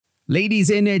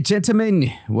Ladies and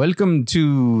gentlemen, welcome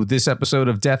to this episode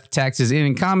of Death, Taxes,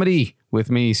 and Comedy with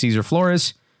me, Cesar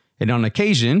Flores, and on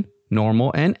occasion,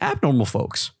 normal and abnormal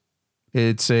folks.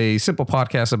 It's a simple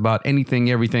podcast about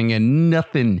anything, everything, and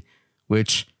nothing,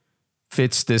 which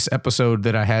fits this episode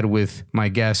that I had with my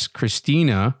guest,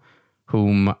 Christina,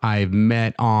 whom I've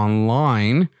met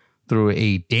online through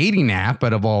a dating app,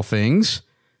 out of all things.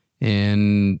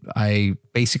 And I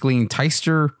basically enticed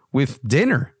her with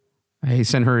dinner. I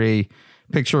sent her a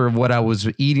picture of what I was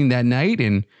eating that night,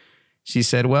 and she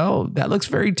said, well, that looks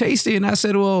very tasty. And I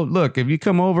said, well, look, if you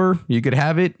come over, you could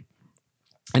have it.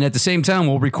 And at the same time,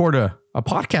 we'll record a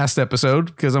podcast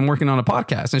episode because I'm working on a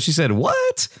podcast. And she said,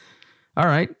 what? All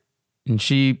right. And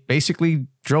she basically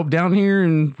drove down here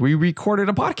and we recorded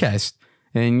a podcast.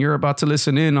 And you're about to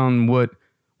listen in on what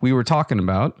we were talking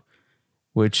about,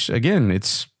 which, again,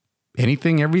 it's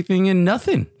anything, everything, and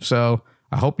nothing. So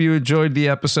I hope you enjoyed the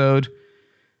episode.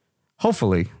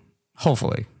 Hopefully.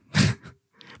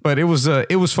 But it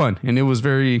was fun, and it was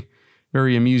very,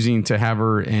 very amusing to have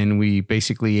her, and we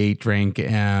basically ate, drank,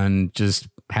 and just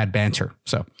had banter.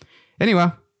 So anyway,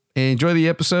 enjoy the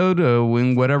episode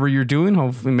when whatever you're doing.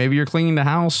 Hopefully, maybe you're cleaning the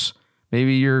house,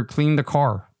 maybe you're cleaning the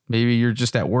car, maybe you're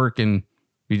just at work and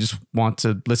you just want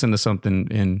to listen to something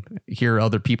and hear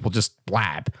other people just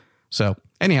blab. So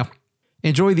anyhow,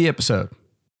 enjoy the episode.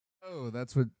 Oh,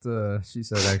 that's what she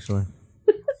said, actually.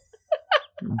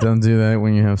 Don't do that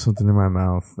when you have something in my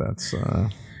mouth. That's,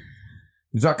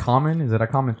 is that common? Is that a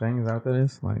common thing? Is that what that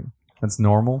is? Like, that's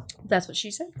normal? That's what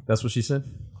she said. That's what she said?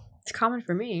 It's common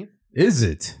for me. Is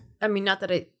it? I mean, not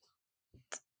that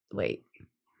wait.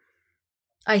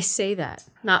 I say that,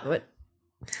 not what.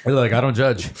 Look, I don't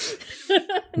judge.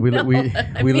 We live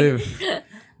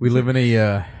in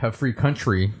a free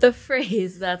country. The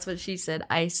phrase, that's what she said.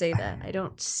 I say that. I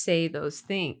don't say those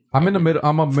things. I'm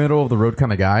a middle of the road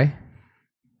kind of guy.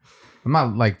 I'm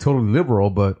not like totally liberal,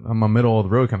 but I'm a middle of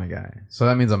the road kind of guy. So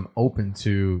that means I'm open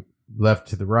to left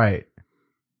to the right.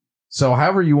 So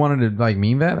however you wanted to like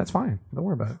mean that, that's fine. Don't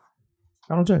worry about it.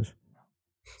 I don't judge.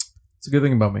 It's a good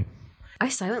thing about me. I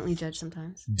silently judge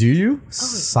sometimes. Do you? Oh,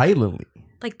 silently.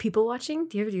 Like people watching?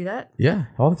 Do you ever do that? Yeah,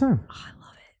 all the time. Oh, I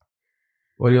love it.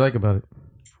 What do you like about it?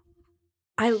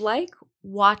 I like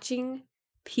watching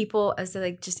people as they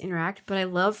like just interact, but I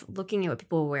love looking at what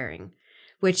people are wearing.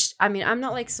 Which, I mean, I'm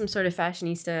not like some sort of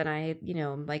fashionista and I,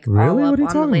 like really? all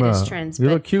up on the latest about? trends. You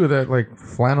look cute with that like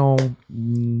flannel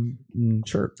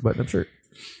shirt, button-up shirt.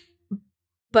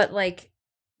 But like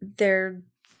their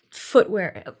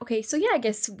footwear. Okay, so yeah, I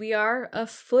guess we are a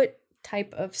foot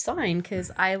type of sign because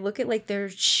I look at like their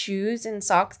shoes and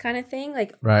socks kind of thing.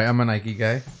 Like, right, I'm a Nike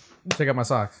guy. Check out my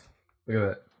socks. Look at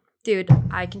that. Dude,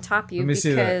 I can top you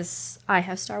because I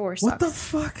have Star Wars socks. What the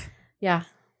fuck? Yeah.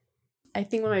 I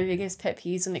think one of my biggest pet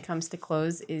peeves when it comes to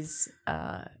clothes is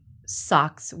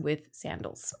socks with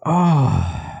sandals.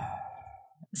 Oh.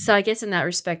 So I guess in that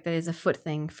respect, that is a foot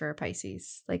thing for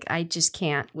Pisces. Like, I just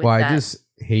can't with that. I just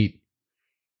hate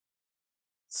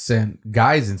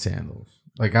guys in sandals.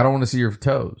 Like, I don't want to see your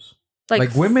toes.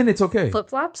 Like women, it's okay.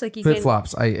 Flip-flops? Like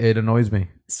flip-flops. It annoys me.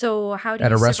 So how do you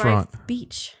survive restaurant. The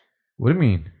beach? What do you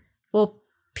mean? Well,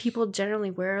 people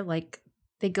generally wear like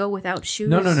they go without shoes.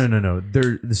 No.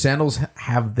 The sandals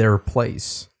have their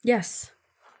place. Yes.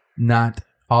 Not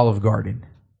Olive Garden.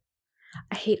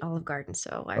 I hate Olive Garden,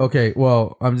 so okay,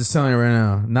 well, I'm just telling you right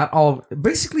now. Not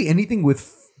basically anything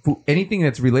with anything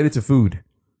that's related to food,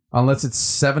 unless it's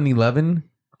 7-Eleven,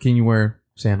 can you wear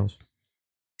sandals?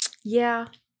 Yeah,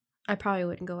 I probably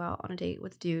wouldn't go out on a date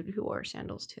with a dude who wore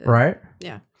sandals too. Right?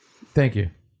 Yeah. Thank you.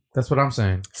 That's what I'm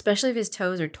saying. Especially if his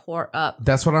toes are tore up.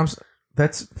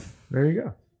 There you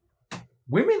go.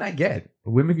 Women, I get.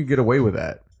 Women can get away with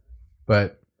that.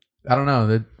 But I don't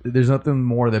know. There's nothing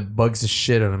more that bugs the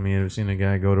shit out of me. I've seen a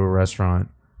guy go to a restaurant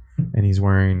and he's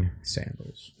wearing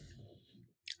sandals.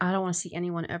 I don't want to see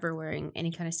anyone ever wearing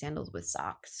any kind of sandals with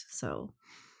socks. So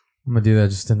I'm going to do that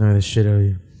just to annoy the shit out of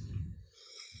you.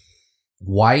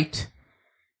 White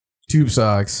tube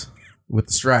socks with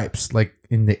stripes like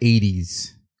in the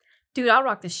 80s. Dude, I'll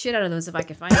rock the shit out of those if I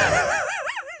could find them.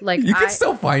 Like you can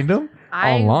still find them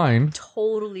online. I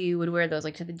totally would wear those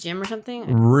like to the gym or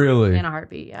something. Really? In a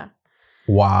heartbeat, yeah.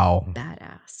 Wow.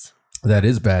 Badass. That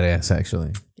is badass,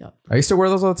 actually. Yep. I used to wear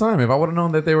those all the time. If I would have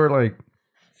known that they were like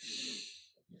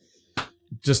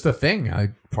just a thing,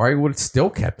 I probably would have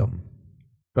still kept them.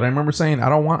 But I remember saying,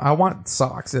 I want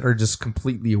socks that are just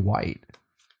completely white.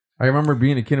 I remember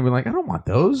being a kid and being like, I don't want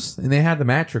those. And they had to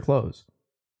match your clothes.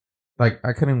 Like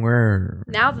I couldn't wear.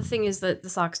 Now the thing is that the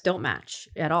socks don't match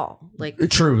at all. Like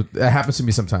True, that happens to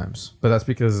me sometimes, but that's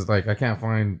because like I can't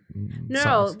find.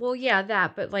 no, well, yeah,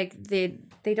 that, but like they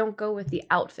don't go with the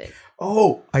outfit.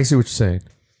 Oh, I see what you're saying.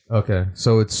 Okay,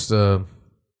 so it's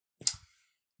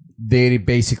they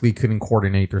basically couldn't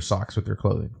coordinate their socks with their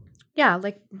clothing. Yeah,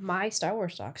 like my Star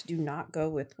Wars socks do not go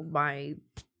with my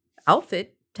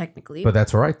outfit technically, But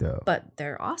that's all right though, but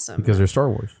they're awesome because they're Star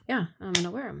Wars. yeah, I'm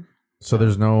gonna wear them. So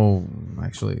there's no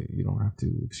actually. You don't have to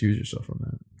excuse yourself from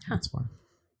that. That's fine.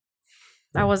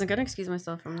 I wasn't gonna excuse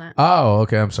myself from that. Oh,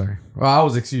 okay. I'm sorry. Well, I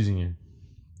was excusing you.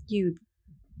 You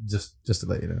Just to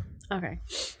let you know. okay?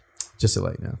 Just to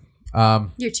let you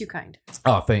know. You're too kind.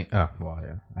 Oh, well,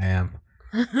 yeah, I am.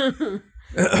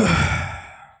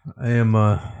 I am.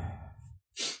 Well,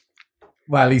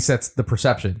 at least that's the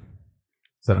perception.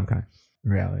 That I'm kind. In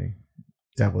reality,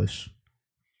 devilish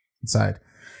inside.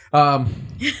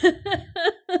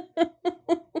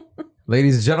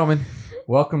 Ladies and gentlemen,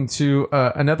 welcome to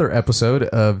another episode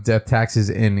of Death, Taxes,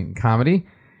 and Comedy.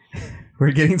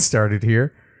 We're getting started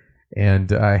here,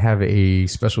 and I have a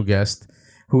special guest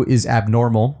who is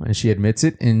abnormal, and she admits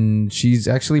it, and she's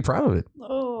actually proud of it.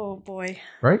 Oh boy.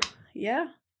 Right? Yeah.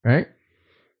 Right?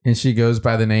 And she goes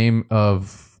by the name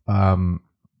of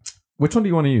which one do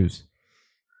you want to use?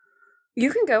 You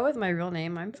can go with my real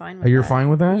name. I'm fine with You're that. fine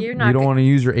with that? You're not you don't want to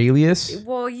use your alias?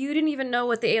 Well, you didn't even know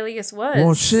what the alias was.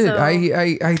 Well, shit. so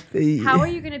I how are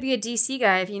you going to be a DC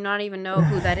guy if you not even know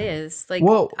who that is? Like,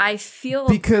 Well, I feel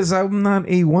because I'm not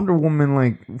a Wonder Woman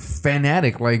like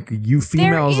fanatic like you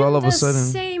females they're in all of a sudden. the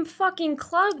same fucking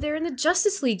club. They're in the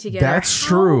Justice League together. That's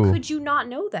true. How could you not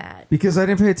know that? Because I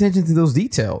didn't pay attention to those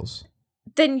details.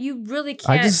 Then you really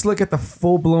can't. I just look at the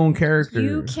full blown character.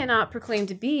 You cannot proclaim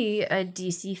to be a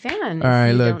DC fan. All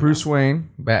right, look, Bruce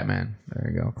Wayne, Batman.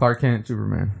 There you go. Clark Kent,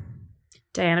 Superman.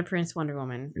 Diana Prince, Wonder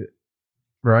Woman.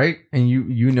 Right? And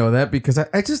you know that because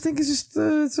I just think it's just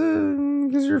because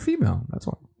you're a female. That's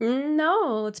why.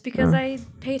 No, it's because I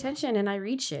pay attention and I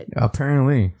read shit.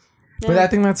 Apparently. Yeah. But I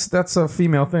think that's a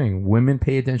female thing. Women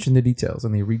pay attention to details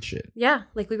and they read shit. Yeah,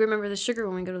 like we remember the sugar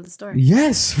when we go to the store.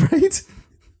 Yes, right?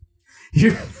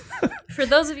 For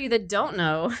those of you that don't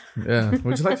know. Yeah.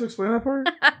 Would you like to explain that part?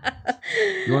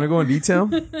 You want to go in detail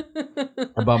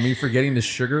about me forgetting the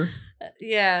sugar?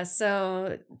 Yeah,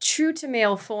 so true to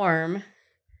male form,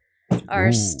 our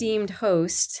esteemed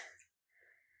host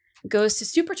goes to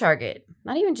Super Target.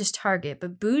 Not even just Target,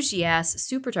 but bougie ass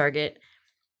Super Target.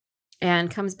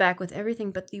 And comes back with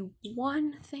everything but the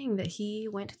one thing that he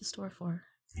went to the store for.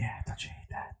 Yeah, don't you hate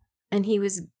that? And he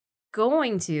was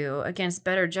going to, against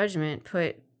better judgment,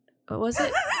 put, what was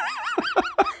it?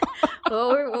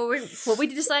 what we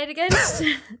decided against?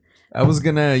 I was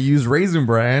gonna use Raisin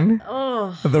Bran.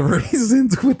 Oh, The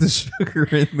raisins with the sugar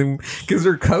in them because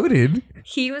they're coated.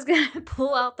 he was gonna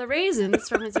pull out the raisins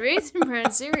from his Raisin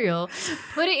Bran cereal,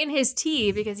 put it in his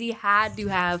tea because he had to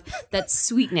have that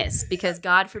sweetness. Because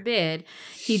God forbid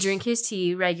he drink his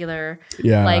tea regular,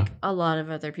 like a lot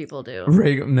of other people do.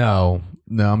 No,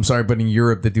 I'm sorry, but in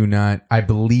Europe they do not. I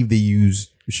believe they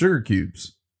use sugar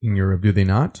cubes in Europe. Do they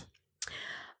not?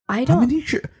 I don't.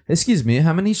 Excuse me.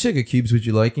 How many sugar cubes would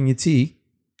you like in your tea?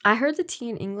 I heard the tea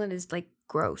in England is like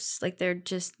gross. Like they're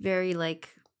just very like.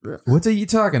 Ugh. What are you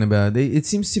talking about? It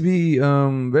seems to be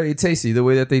very tasty the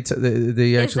way that they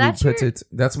actually put it.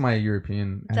 That's my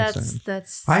European accent.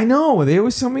 That's. I know. They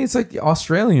always tell me it's like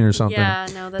Australian or something. Yeah,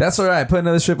 no, that's all right. Put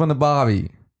another strip on the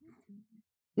Bobby.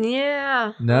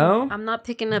 Yeah. No? I'm not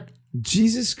picking up.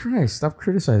 Jesus Christ! Stop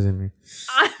criticizing me.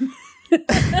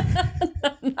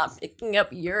 I'm not picking up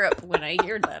Europe when I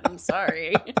hear that. I'm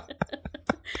sorry.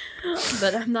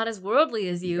 But I'm not as worldly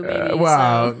as you, maybe.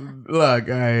 Wow. So. Look,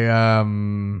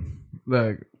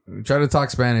 try to talk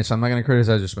Spanish. I'm not going to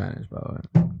criticize your Spanish, by the way.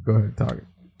 Go ahead, talk it.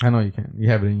 I know you can. You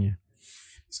have it in you.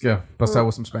 Let's go. Bust out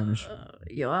with some Spanish.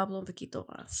 Yo hablo un poquito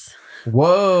más.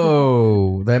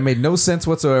 Whoa. That made no sense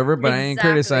whatsoever, but I ain't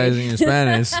criticizing your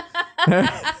Spanish.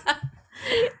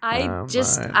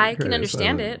 I can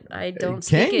understand it. I don't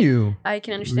speak Can it. you? I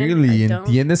can understand Really? it. I don't.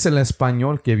 ¿Entiendes el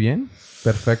español? Qué bien.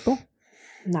 Perfecto.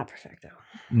 Not perfecto.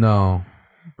 No.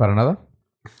 ¿Para nada?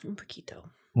 Un poquito.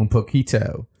 Un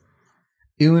poquito.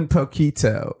 Un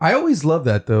poquito. I always love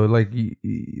that though.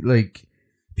 Like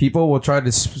people will try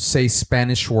to say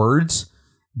Spanish words,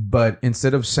 but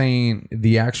instead of saying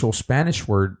the actual Spanish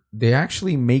word, they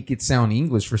actually make it sound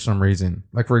English for some reason.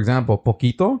 Like for example,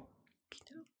 poquito.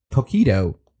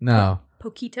 Poquito. No.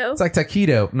 Poquito? It's like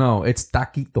taquito. No, it's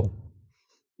taquito.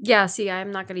 Yeah, see,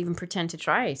 I'm not going to even pretend to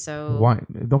try, so... Why?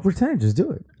 Don't pretend. Just do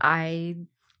it. I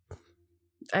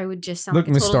I would just sound Look,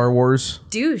 like a Miss total Star Wars.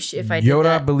 douche if I did Yoda,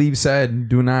 I that. believe, said,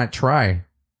 "Do not try."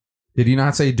 Did he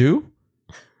not say "do"?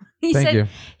 Thank you.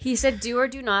 He said, "Do or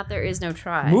do not. There is no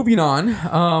try." Moving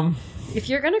on. If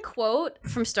you're gonna quote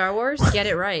from Star Wars, get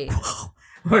it right.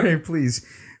 Okay, please.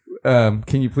 Can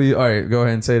you please? All right, go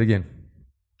ahead and say it again.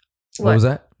 What was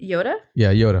that? Yoda?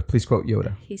 Yeah, Yoda. Please quote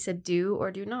Yoda. He said, "Do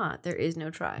or do not. There is no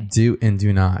try." Do and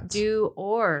do not. Do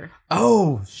or.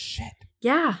 Oh shit.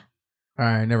 Yeah. All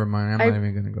right, never mind. I'm not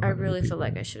even gonna go. I really feel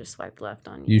like I should have swiped left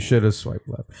on you. You should have swiped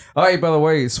left. Oh, hey, by the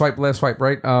way, swipe left, swipe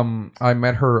right. I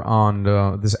met her on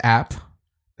this app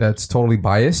that's totally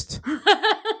biased.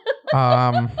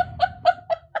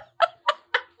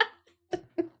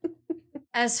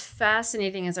 As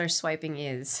fascinating as our swiping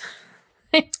is,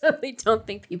 I totally don't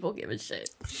think people give a shit.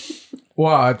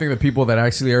 Well, I think the people that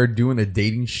actually are doing the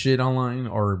dating shit online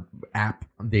or app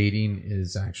dating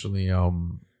is actually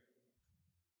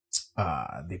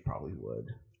they probably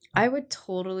would. I would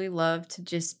totally love to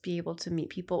just be able to meet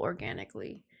people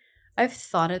organically. I've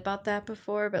thought about that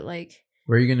before, but like,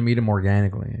 where are you going to meet them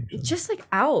organically? Actually? Just like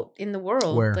out in the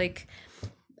world. Where? Like,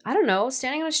 I don't know,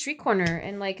 standing on a street corner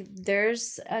and like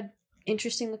there's a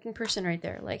interesting looking person right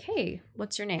there. Like, hey,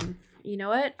 what's your name? You know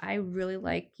what? I really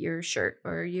like your shirt,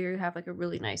 or you have like a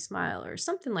really nice smile, or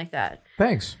something like that.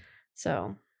 Thanks.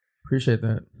 So Appreciate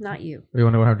that. not you. You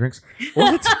want to have drinks?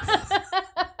 What?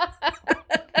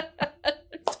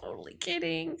 Totally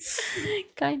kidding.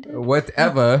 Kind of.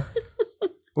 Whatever.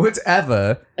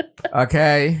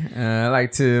 Okay. I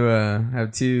like to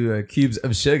have 2 cubes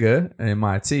of sugar in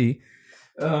my tea.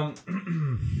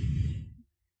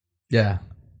 Yeah.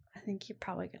 I think you're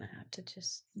probably gonna have to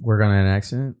just Work on an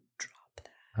accent. drop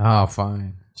that. Oh,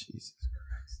 fine. Jesus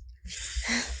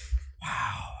Christ.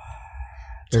 Wow.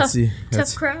 Let's see.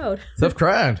 Tough crowd. Tough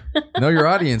crowd. Know your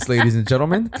audience, ladies and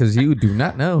gentlemen, because you do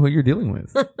not know who you're dealing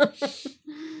with.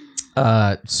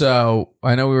 So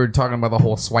I know we were talking about the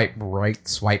whole swipe right,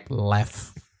 swipe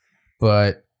left,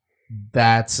 but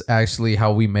that's actually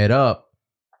how we met up.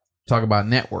 Talk about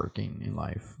networking in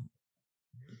life.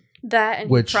 That and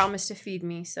Which- he promised to feed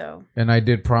me, so And I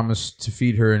did promise to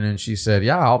feed her, and then she said,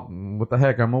 "Yeah, what the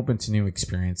heck? I'm open to new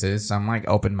experiences. I'm like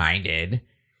open-minded."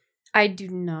 I do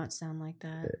not sound like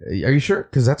that. Are you sure?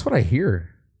 Because that's what I hear.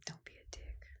 Don't be a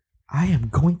dick. I am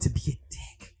going to be a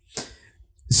dick.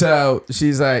 So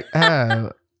she's like,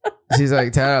 oh, she's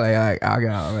like, totally, like, I'll go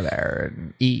over there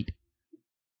and eat.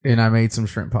 And I made some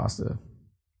shrimp pasta.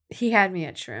 He had me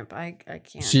at shrimp. I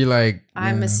can't. She like,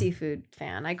 I'm a seafood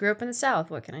fan. I grew up in the South.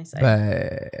 What can I say?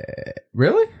 But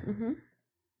really? Mm-hmm.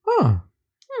 Huh.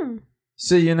 Hmm.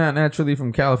 So you're not naturally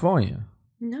from California?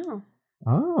 No.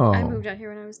 Oh. I moved out here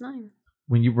when I was 9.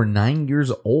 When you were 9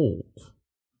 years old.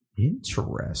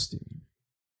 Interesting.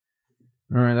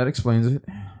 All right, that explains it.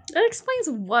 That explains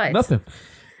what? Nothing.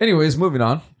 Anyways, moving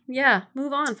on. Yeah,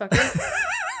 move on, fucker.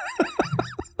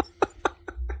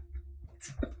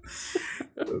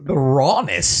 The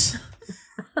rawness.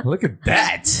 Look at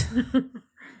that.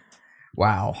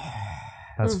 Wow.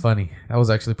 That's funny. That was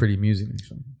actually pretty amusing,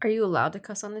 actually. Are you allowed to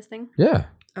cuss on this thing? Yeah.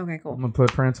 Okay, I'm cool. going to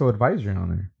put parental advisory on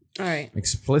there. All right.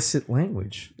 Explicit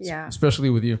language. Yeah. Especially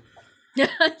with you.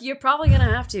 You're probably gonna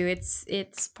have to.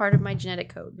 It's part of my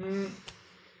genetic code.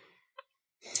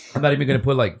 I'm not even going to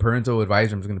put like parental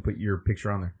advisory. I'm just going to put your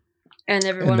picture on there. And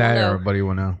everyone And that will know. everybody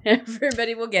will know.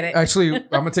 Everybody will get it. Actually, I'm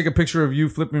going to take a picture of you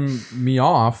flipping me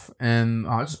off and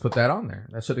I'll just put that on there.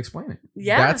 That should explain it.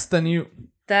 Yeah. That's the new...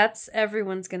 That's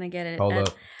everyone's gonna get it. Hold And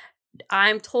up.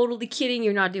 I'm totally kidding.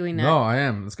 You're not doing that. No, I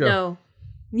am. Let's go.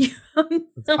 No.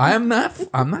 I'm not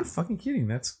fucking kidding.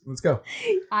 Let's go.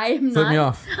 I am Flip not. me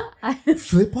off.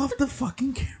 Flip off the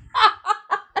fucking camera.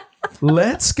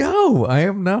 Let's go. I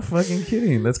am not fucking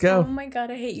kidding. Let's Oh go. my god,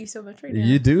 I hate you so much right now.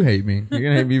 You do hate me. You're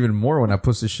gonna hate me even more when I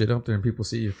post this shit up there and people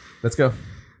see you. Let's go.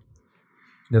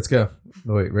 Let's go.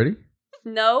 Oh, wait, ready?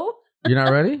 No. You're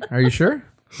not ready? Are you sure?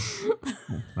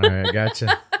 All right, I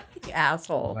gotcha. You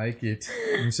asshole. Like it.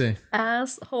 Let me see.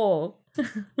 Asshole.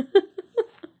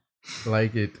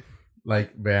 Like it.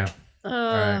 Like, bam.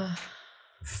 Right.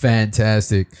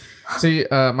 Fantastic. See,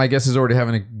 my guest is already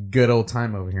having a good old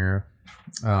time over here.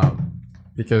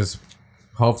 Because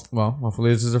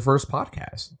hopefully this is their first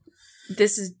podcast.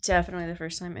 This is definitely the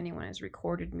first time anyone has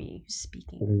recorded me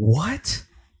speaking What?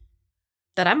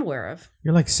 that I'm aware of.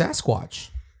 You're like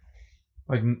Sasquatch.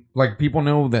 Like people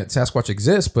know that Sasquatch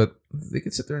exists, but they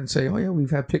could sit there and say, "Oh yeah,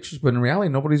 we've had pictures," but in reality,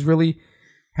 nobody's really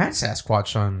had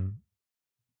Sasquatch on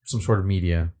some sort of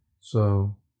media.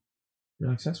 So you're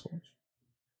like Sasquatch.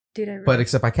 Dude, But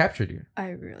except I captured you. I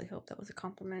really hope that was a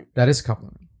compliment. That is a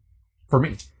compliment for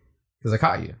me because I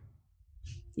caught you.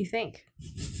 You think?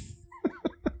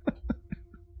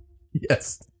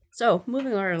 Yes. So,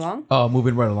 moving right along. Oh,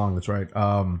 moving right along. That's right.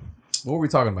 What were we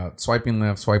talking about? Swiping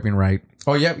left, swiping right.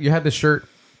 Oh, yeah. You had this shirt.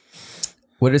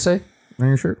 What did it say on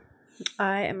your shirt?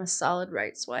 I am a solid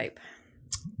right swipe.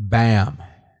 Bam.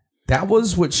 That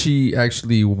was what she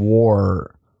actually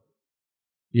wore.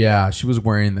 Yeah, she was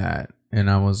wearing that. And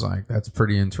I was like, that's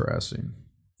pretty interesting.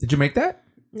 Did you make that?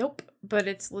 Nope, but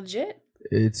it's legit.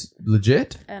 It's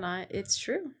legit? And it's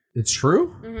true. It's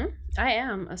true? Mm-hmm. I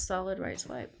am a solid right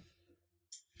swipe.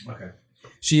 Okay.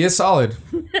 She is solid.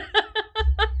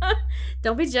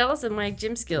 Don't be jealous of my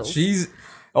gym skills.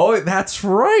 Oh, that's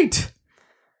right.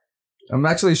 I'm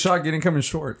actually shocked you didn't come in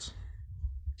shorts.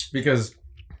 Because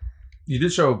you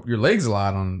did show your legs a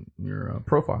lot on your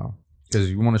profile. Because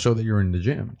you want to show that you're in the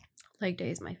gym. Leg day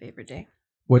is my favorite day.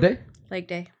 What day? Leg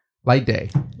day. Light day.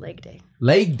 Leg day.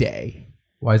 Leg day.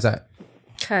 Why is that?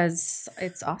 Because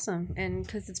it's awesome. And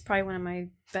because it's probably one of my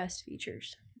best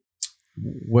features.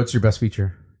 What's your best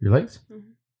feature? Your legs? Mm-hmm.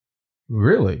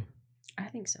 Really? I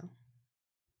think so.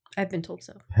 I've been told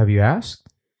so. Have you asked?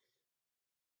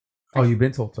 Oh, you've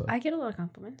been told so. I get a lot of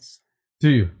compliments. Do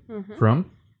you? Mm-hmm.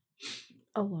 From?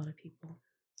 A lot of people.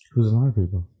 Who's a lot of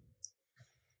people?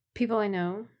 People I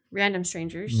know. Random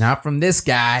strangers. Not from this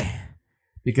guy.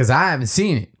 Because I haven't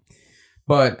seen it.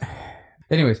 But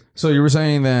anyways, so you were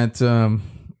saying that a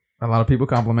lot of people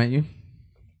compliment you?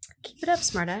 Keep it up,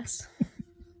 smartass.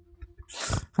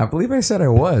 I believe I said I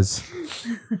was.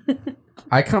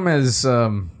 I come as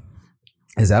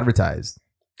advertised.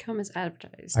 Come as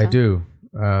advertised. I do.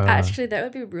 Actually, that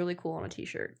would be really cool on a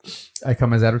t-shirt. I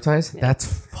come as advertised? Yeah. That's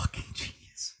fucking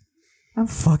genius. I'm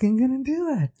fucking gonna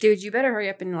do that. Dude, you better hurry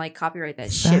up and like copyright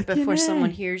that shit Fucking before A. someone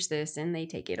hears this and they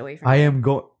take it away from I you. am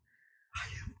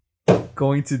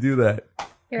going to do that.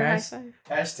 Here, high five.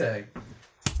 Hashtag.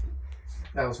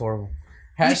 That was horrible.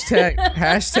 Hashtag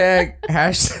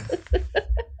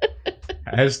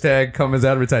come as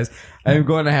advertised. I am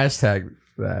going to hashtag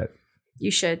that.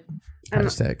 You should.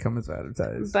 Hashtag come as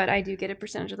advertised. But I do get a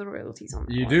percentage of the royalties on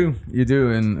that. You one.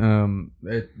 do, and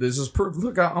this is proof.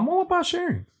 Look, I'm all about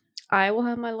sharing. I will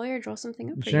have my lawyer draw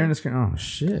something up for Sharing you. this. Oh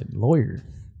shit, lawyer.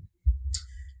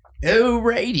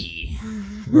 Alrighty,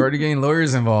 we're already getting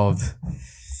lawyers involved.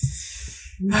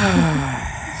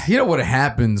 You know what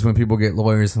happens when people get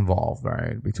lawyers involved,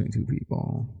 right? Between two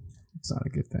people, it's not a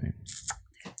good thing.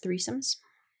 Threesomes.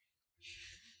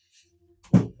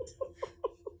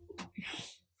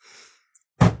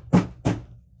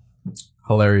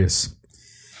 Hilarious.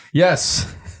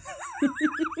 Yes.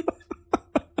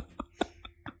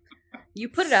 You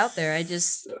put it out there. I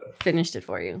just finished it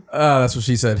for you. That's what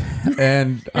she said.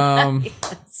 And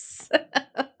Yes.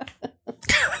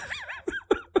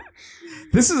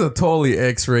 this is a totally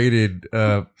X-rated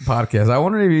podcast. I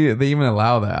wonder if they even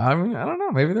allow that. I mean, I don't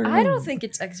know. Maybe they're. I don't think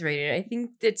it's X-rated. I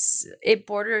think it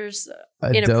borders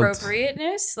Adult.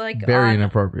 inappropriateness, like Very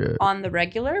inappropriate. on the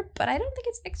regular. But I don't think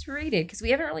it's X-rated because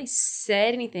we haven't really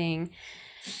said anything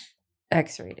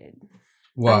X-rated.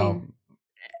 Wow. I mean,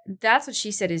 that's what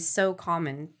she said is so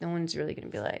common. No one's really going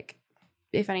to be like,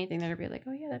 if anything, they're going to be like,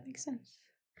 oh yeah, that makes sense.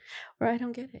 Or I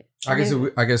don't get it. I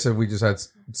guess if we just had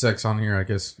sex on here, I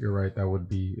guess you're right. That would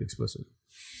be explicit.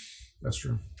 That's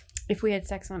true. If we had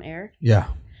sex on air? Yeah.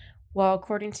 Well,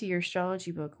 according to your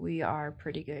astrology book, we are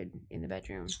pretty good in the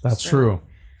bedroom. That's true.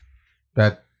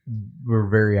 That we're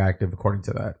very active according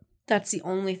to that. That's the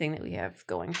only thing that we have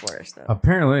going for us, though.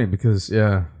 Apparently, because,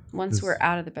 yeah. Once we're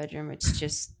out of the bedroom, it's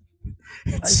just...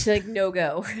 It's like no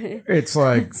go. It's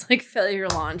like It's like failure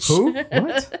to launch. Who?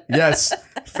 What? Yes.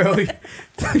 Failure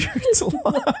to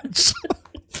launch.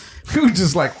 Who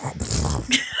just like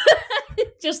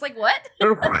Just like what?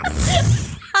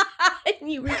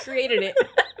 And you recreated it.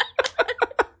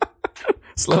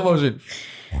 slow motion.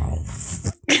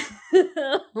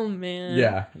 Oh man.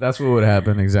 Yeah, that's what would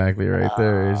happen exactly right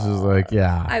there. It's just like,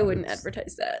 yeah. I wouldn't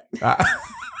advertise that.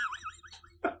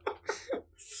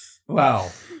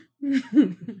 Wow.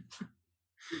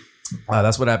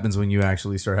 That's what happens when you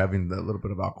actually start having that little bit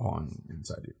of alcohol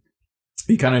inside you.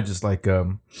 You kind of just like, yeah,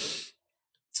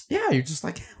 you're just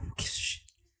like, who gives a shit?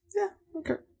 Yeah,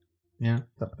 okay. Yeah,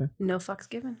 type of thing. No fucks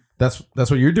given. That's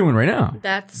what you're doing right now.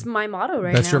 That's my motto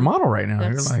right now. That's your motto right now.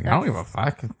 That's- You're like, I don't give a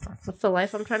fuck. That's the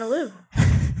life I'm trying to live.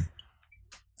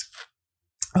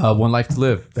 One life to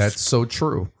live. That's so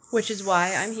true. Which is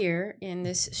why I'm here in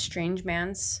this strange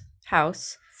man's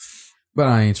house. But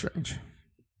I ain't strange.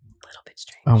 Little bit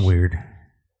strange. I'm weird.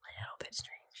 Little bit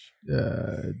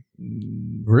strange.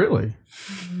 Really?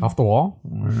 Off the wall?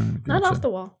 Not Gotcha. off the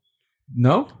wall.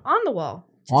 No? On the wall.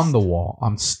 On the wall.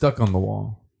 I'm stuck on the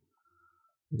wall.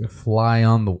 Like a fly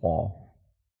on the wall.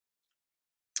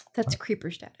 That's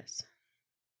creeper status.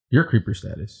 Your creeper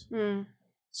status. Hmm.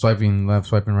 Swiping left,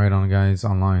 swiping right on guys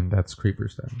online. That's creeper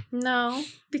status. No,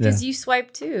 because you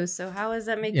swipe too. So how does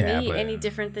that make me but any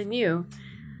different than you?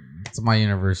 it's my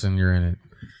universe and you're in it.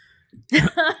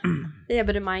 Yeah,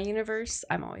 but in my universe,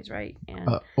 I'm always right. And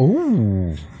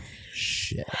Oh,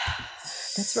 shit.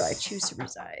 that's where I choose to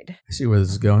reside. I see where this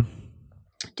is going.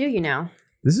 Do you now?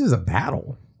 This is a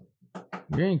battle.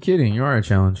 You ain't kidding. You are a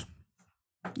challenge.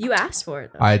 You asked for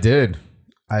it, though. I did.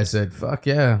 I said, fuck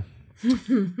yeah.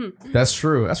 That's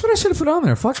true. That's what I should have put on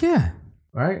there. Fuck yeah.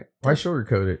 Right? Why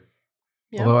sugarcoat it?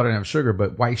 Yeah. Although I didn't have sugar,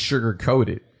 but why sugarcoat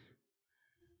it?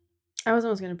 I was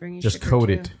almost going to bring you Just sugar, coat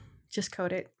too. it. Just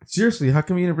coat it. Seriously, how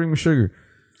come you didn't bring me sugar?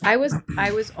 I was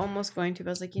almost going to, but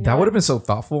I was like, you know That would what? have been so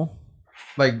thoughtful.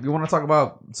 Like, you want to talk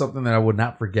about something that I would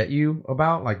not forget you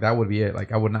about? Like, that would be it.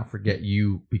 Like, I would not forget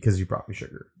you because you brought me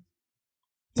sugar.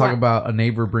 Talk What? about a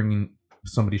neighbor bringing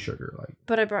somebody sugar. Like,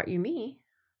 But I brought you me.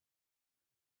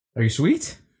 are you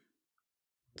sweet?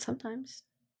 Sometimes.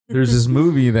 There's this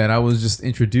movie that I was just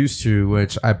introduced to,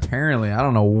 which apparently I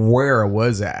don't know where I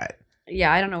was at.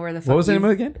 Yeah, I don't know where the fuck What was the name you-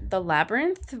 of it again? The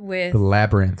Labyrinth with... The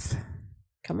Labyrinth.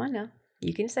 Come on now.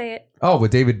 You can say it. Oh,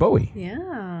 with David Bowie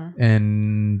Yeah.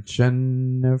 and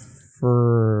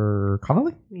Jennifer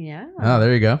Connelly. Yeah. Oh,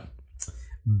 there you go.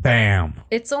 Bam.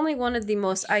 It's only one of the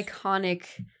most iconic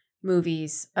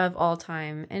movies of all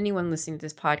time. Anyone listening to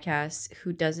this podcast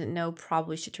who doesn't know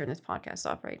probably should turn this podcast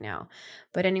off right now.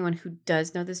 But anyone who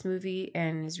does know this movie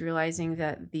and is realizing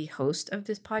that the host of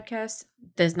this podcast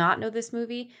does not know this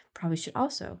movie probably should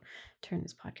also turn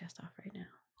this podcast off right now.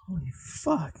 Holy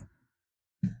fuck.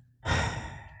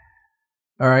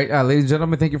 All right, ladies and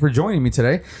gentlemen, thank you for joining me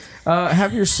today.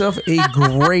 Have yourself a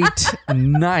great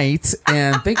night,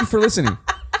 and thank you for listening.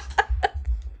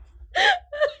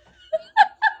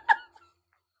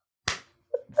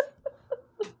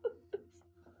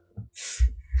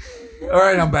 All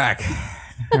right, I'm back.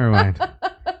 Never mind.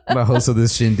 I'm the host of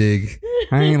this shindig.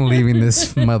 I ain't leaving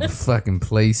this motherfucking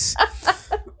place.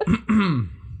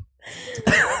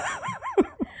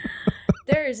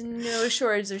 There is no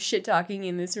shortage of shit talking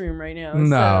in this room right now.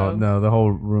 No, the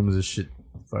whole room is a shit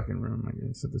fucking room, I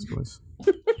guess, at this place.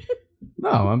 No,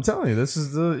 I'm telling you, this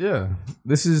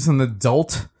is an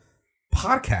adult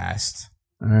podcast.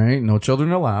 All right, no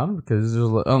children allowed because there's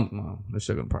they're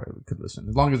still gonna probably could listen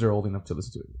as long as they're old enough to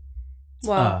listen to it.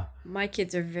 Well, my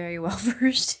kids are very well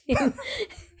versed in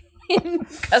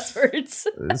cuss words.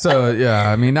 So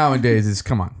yeah, I mean nowadays it's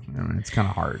come on, I mean, it's kind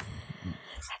of hard.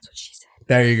 That's what she said.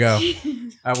 There you go.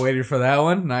 I waited for that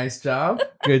one. Nice job.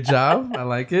 Good job. I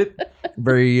like it.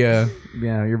 Very,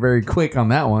 you're very quick on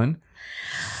that one.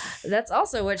 That's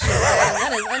also what she said. And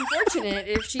that is unfortunate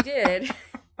if she did.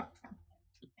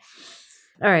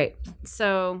 All right.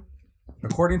 So,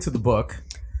 According to the book,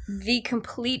 the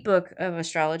complete book of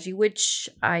astrology, which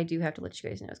I do have to let you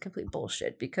guys know is complete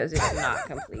bullshit because it's not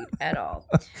complete at all.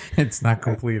 it's not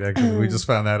complete, actually. We just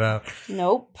found that out.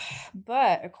 Nope.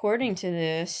 But according to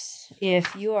this,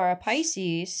 if you are a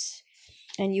Pisces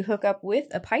and you hook up with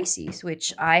a Pisces,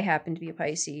 which I happen to be a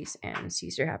Pisces and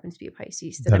Cesar happens to be a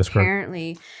Pisces, then That is correct.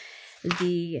 apparently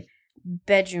the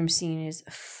bedroom scene is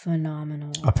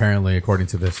phenomenal. Apparently, according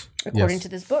to this. According Yes. to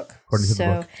this book. According to the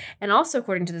book. And also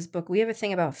according to this book, we have a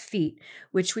thing about feet,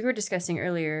 which we were discussing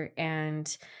earlier,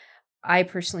 and I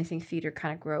personally think feet are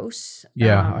kind of gross.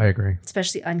 Yeah, I agree.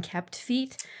 Especially unkept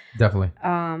feet. Definitely.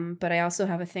 But I also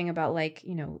have a thing about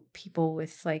people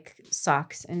with like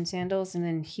socks and sandals, and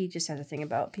then he just has a thing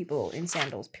about people in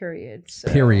sandals, period.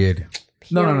 So, Period.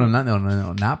 No,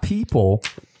 not people.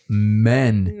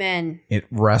 Men at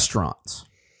restaurants.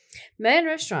 Men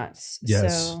restaurants.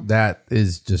 Yes, So, that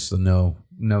is just a no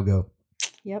go.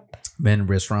 yep. Men in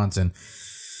restaurants and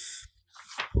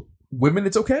women,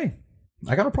 it's okay.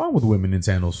 I got a problem with women in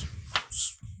sandals.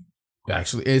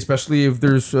 Actually, especially if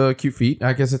there's cute feet,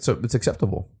 I guess it's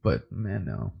acceptable. But man,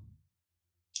 no,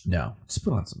 just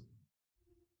put on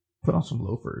some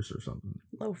loafers or something.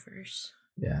 Loafers.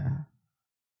 Yeah,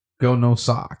 go no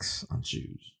socks on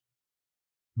shoes.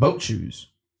 Boat shoes,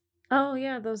 Oh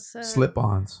yeah, those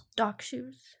slip-ons, dock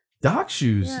shoes. dock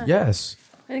shoes. Yeah. Yes.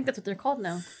 I think that's what they're called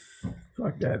now.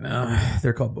 Fuck that. No,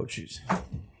 they're called boat shoes.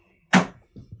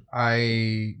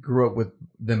 I grew up with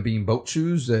them being boat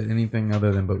shoes. That anything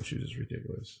other than boat shoes is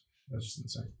ridiculous. That's just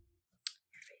insane.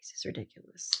 Your face is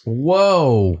ridiculous.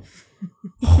 Whoa!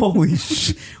 Holy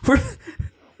shit! Where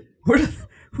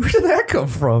did that come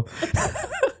from?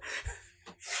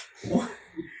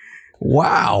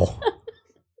 Wow!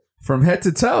 From head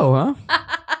to toe, huh?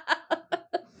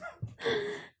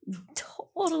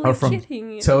 Totally Or from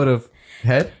kidding. toe to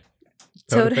head,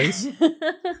 toe to Toe face.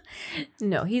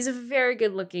 No, he's a very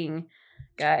good looking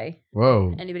guy.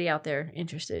 Whoa. Anybody out there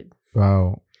interested?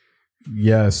 Wow.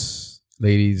 Yes,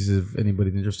 ladies, if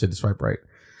anybody's interested, swipe right.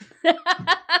 But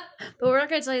we're not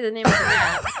going to tell you the name of the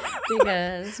app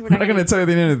because we're I'm not going to tell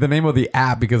you the name of the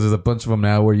app because there's a bunch of them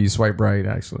now where you swipe right,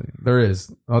 actually. There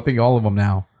is. I think all of them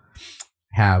now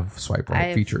have swipe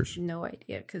right features. No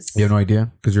idea. Because You have no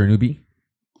idea? Because you're a newbie?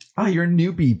 Ah, you're a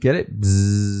newbie. Get it?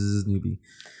 Bzzz, newbie.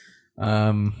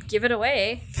 give it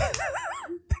away.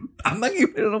 I'm not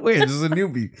giving it away. I'm just a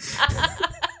newbie.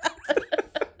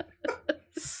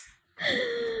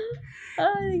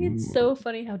 I think it's so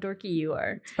funny how dorky you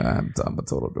are. I'm a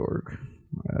total dork.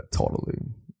 Totally.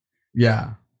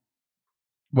 Yeah.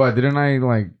 What,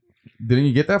 didn't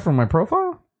you get that from my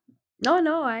profile?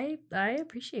 No, I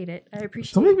appreciate it.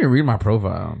 Don't make me read my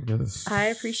profile. I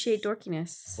appreciate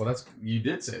dorkiness. Well, you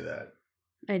did say that.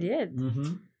 I did.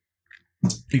 Mm-hmm.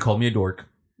 You called me a dork.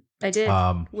 I did.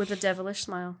 With a devilish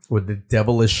smile. With the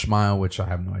devilish smile, which I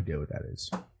have no idea what that is.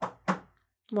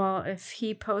 Well, if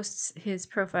he posts his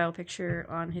profile picture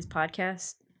on his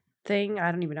podcast thing,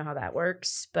 I don't even know how that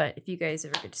works. But if you guys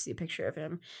ever get to see a picture of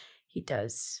him, he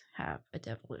does have a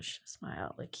devilish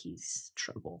smile. Like he's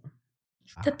trouble.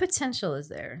 The potential is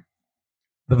there.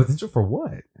 The potential for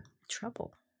what?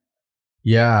 Trouble.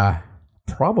 Yeah,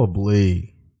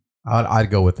 probably. I'd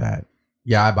go with that.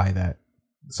 Yeah, I buy that.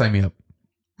 Sign me up.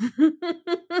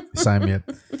 Sign me up.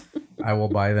 I will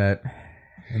buy that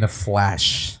in a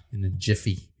flash, in a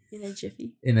jiffy. In a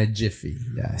jiffy. In a jiffy,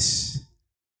 yes.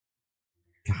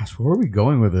 Gosh, where are we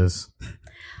going with this?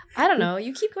 I don't know.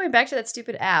 You keep going back to that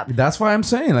stupid app. That's why I'm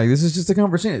saying, this is just a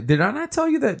conversation. Did I not tell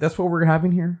you that that's what we're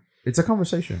having here? It's a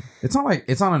conversation. It's not like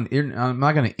I'm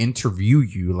not going to interview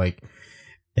you like,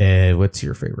 what's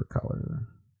your favorite color?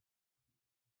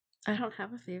 I don't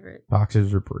have a favorite.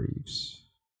 Boxers or briefs?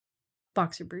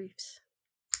 Boxer briefs.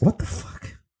 What the fuck?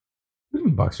 What do you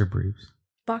mean boxer briefs?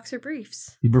 Boxer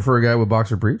briefs. You prefer a guy with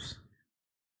boxer briefs?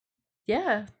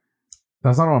 Yeah.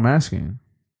 That's not what I'm asking.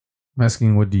 I'm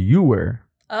asking, what do you wear?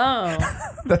 Oh.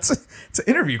 It's an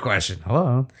interview question.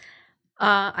 Hello.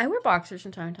 I wear boxers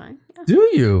from time to time. Yeah. Do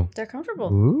you? They're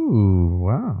comfortable. Ooh,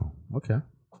 wow. Okay.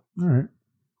 All right.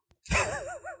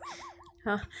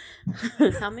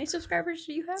 How many subscribers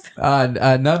do you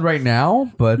have? None right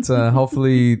now, but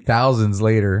hopefully thousands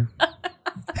later.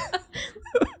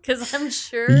 Because I'm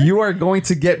sure you are going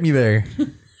to get me there.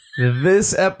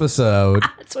 This episode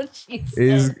that's what she said.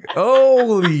 is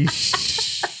holy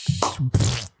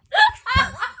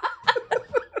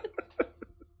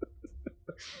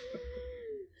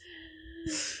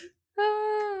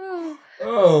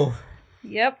Oh.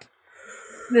 Yep.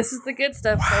 This is the good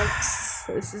stuff, folks.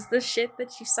 This is the shit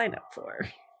that you sign up for.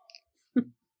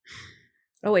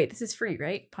 Oh, wait. This is free,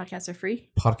 right? Podcasts are free?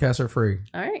 Podcasts are free.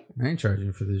 All right. I ain't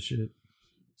charging for this shit.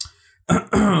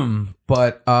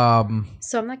 But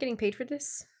so I'm not getting paid for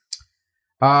this?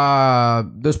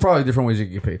 there's probably different ways you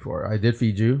can get paid for it. I did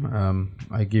feed you.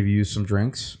 I give you some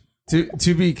drinks.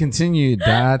 To be continued.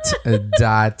 Dot.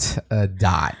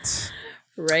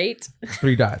 Right.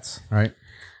 3 dots, right?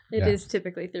 It is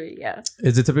typically 3, yeah.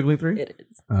 Is it typically 3? It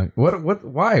is.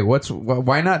 Why?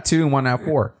 Why not 2 and why not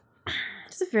 4?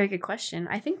 That's a very good question.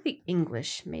 I think the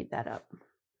English made that up.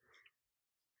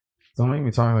 Don't make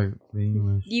me talk like the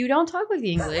English. You don't talk like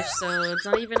the English, so it's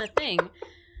not even a thing.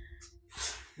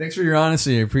 Thanks for your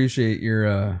honesty. I appreciate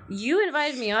your... You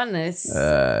invited me on this.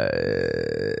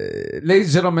 Ladies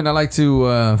and gentlemen, I'd like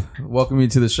to welcome you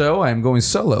to the show. I am going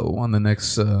solo on the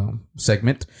next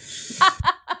segment.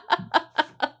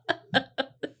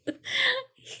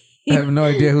 I have no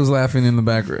idea who's laughing in the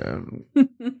background.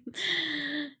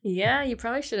 Yeah, you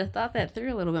probably should have thought that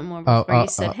through a little bit more before you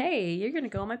said, hey, you're going to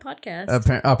go on my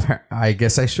podcast. I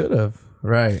guess I should have.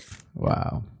 Right.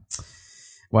 Wow.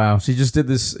 She just did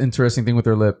this interesting thing with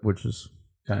her lip, which is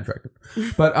kind of attractive.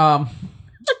 But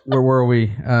where were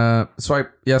we?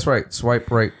 Swipe. Yes, right.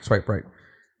 Swipe right. Swipe right.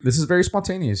 This is very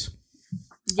spontaneous.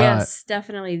 Yes,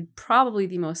 definitely. Probably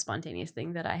the most spontaneous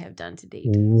thing that I have done to date.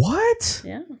 What?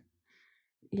 Yeah.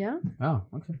 Yeah. Oh,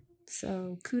 okay.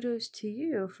 So kudos to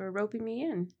you for roping me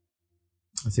in.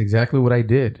 That's exactly what I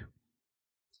did.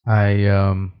 I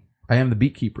am the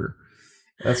beekeeper.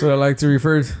 That's what I like to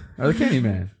refer to. Or the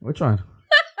Candyman. Which one?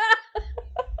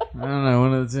 I don't know.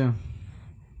 One of the two.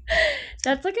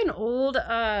 That's like an old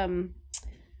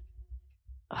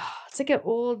it's like an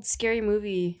old scary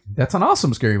movie. That's an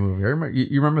awesome scary movie. I remember.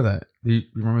 You remember that? You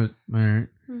remember it? All right.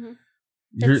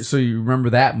 Mm-hmm. So you remember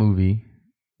that movie?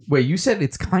 Wait, you said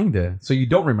it's kinda. So you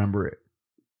don't remember it?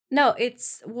 No,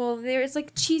 it's there's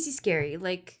like cheesy scary,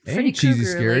 like Freddy Krueger.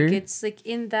 Scary. Like it's like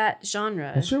in that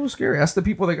genre. That shit was scary. That's the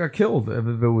people that got killed. If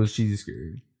it was cheesy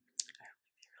scary.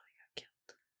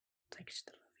 just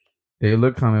a movie. They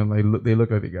look kind of like they look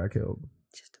like they got killed.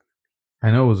 Just a movie.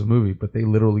 I know it was a movie, but they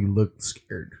literally looked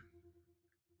scared.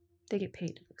 They get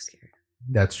paid to look scared.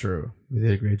 That's true. They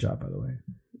did a great job, by the way.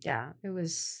 Yeah, it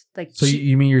was like. So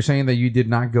you mean you're saying that you did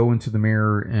not go into the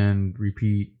mirror and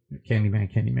repeat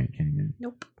Candyman, Candyman, Candyman?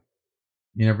 Nope.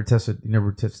 You never tested. You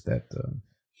never tested that.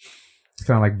 It's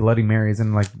kind of like Bloody Marys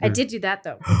and like. I did do that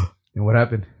though. And what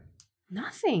happened?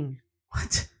 Nothing.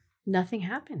 What? Nothing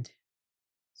happened.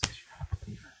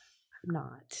 I'm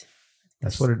not.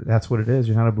 That's what it is.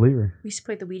 You're not a believer. We used to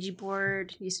play the Ouija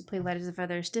board. We used to play light as a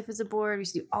feather, stiff as a board. We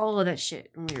used to do all of that shit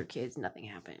when we were kids. Nothing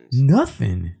happened.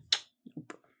 Nothing.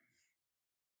 Nope.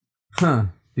 Huh?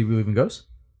 Do you believe in ghosts?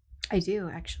 I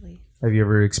do, actually. Have you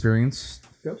ever experienced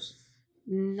ghosts?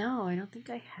 No, I don't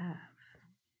think I have.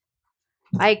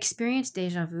 I experienced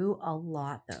deja vu a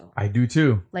lot, though. I do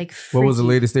too. Like, what was the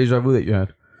latest deja vu that you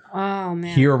had? Oh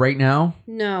man, Here right now?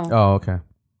 No. Oh, okay.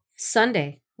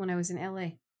 Sunday when I was in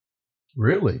LA.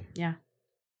 Really? Yeah.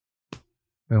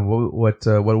 And what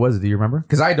was it? Do you remember?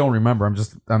 Because I don't remember. I'm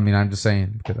just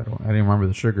saying because I didn't remember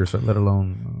the sugar, so let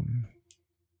alone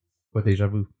what deja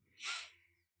vu.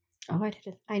 Oh, I did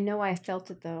it. I know I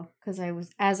felt it though, because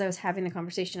as I was having the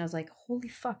conversation, I was like, "Holy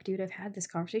fuck, dude! I've had this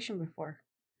conversation before."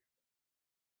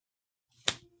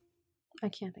 I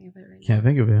can't think of it right now. Can't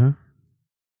think of it, huh?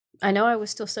 I know I was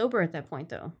still sober at that point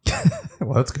though.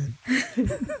 Well, that's good.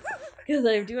 Because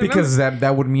I do remember. Because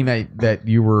that would mean that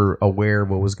you were aware of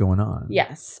what was going on.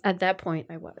 Yes, at that point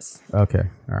I was. Okay.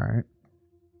 All right.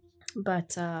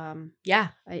 But yeah,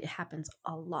 it happens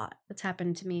a lot. It's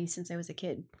happened to me since I was a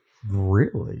kid.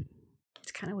 Really?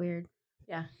 It's kind of weird.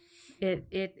 Yeah.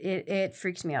 It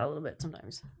freaks me out a little bit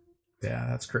sometimes. Yeah,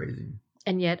 that's crazy.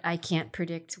 And yet I can't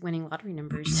predict winning lottery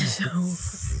numbers. So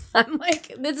I'm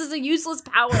like, this is a useless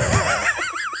power.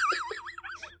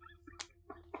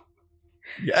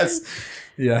 Yes.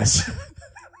 Yes.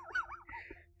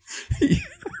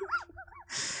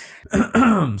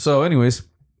 So anyways,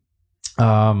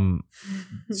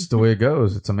 it's the way it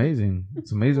goes. It's amazing.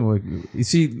 It's amazing what you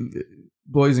see,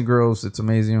 boys and girls. It's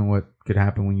amazing what could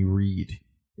happen when you read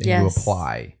and you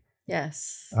apply.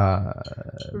 Yes.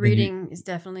 Reading is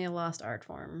definitely a lost art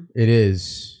form. It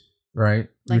is, right?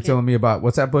 You're telling me about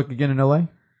what's that book again in LA?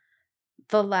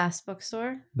 The Last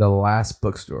Bookstore. The Last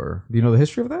Bookstore. Do you know the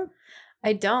history of that?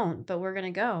 I don't, but we're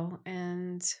gonna go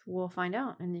and we'll find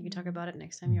out, and you can talk about it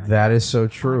next time you're on. That is so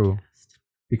true, podcast.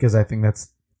 Because I think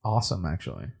that's awesome.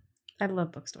 Actually, I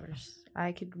love bookstores.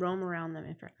 I could roam around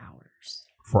them for hours.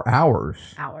 For hours.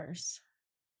 Hours.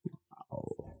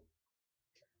 Oh.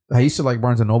 I used to like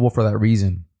Barnes and Noble for that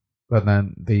reason, but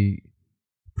then they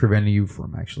prevented you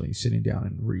from actually sitting down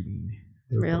and reading.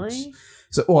 Really? Books.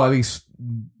 So, well, at least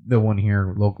the one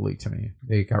here locally to me,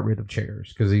 they got rid of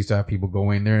chairs because they used to have people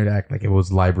go in there and act like it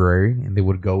was library, and they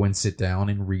would go and sit down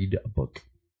and read a book.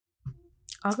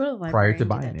 I'll go to the library prior to and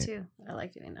buying do that it too. I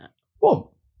like doing that.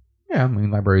 Well, yeah, I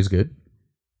mean, library's good.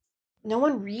 No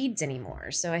one reads anymore,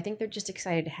 so I think they're just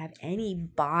excited to have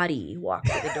anybody walk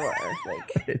through the door.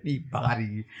 Like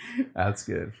anybody, that's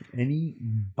good.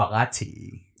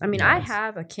 Anybody. I mean, yes. I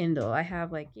have a Kindle. I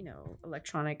have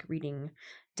electronic reading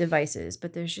devices,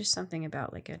 but there's just something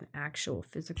about like an actual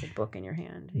physical book in your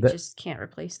hand. You just can't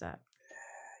replace that.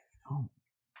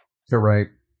 You're right.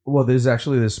 Well, there's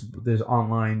actually this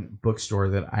online bookstore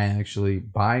that I actually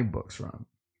buy books from.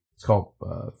 It's called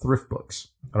Thrift Books.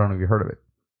 I don't know if you heard of it.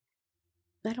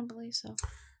 I don't believe so.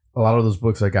 A lot of those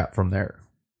books I got from there.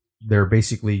 They're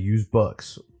basically used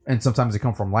books, and sometimes they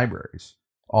come from libraries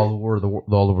all over the world,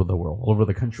 all over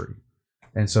the country.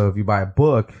 And so, if you buy a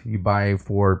book, you buy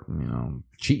for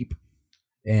cheap,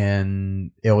 and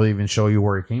it'll even show you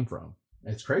where it came from.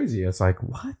 It's crazy. It's like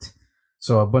what?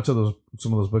 So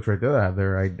some of those books right there that I have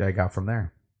there, I got from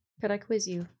there. Could I quiz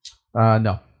you?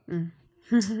 No.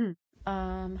 How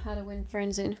to win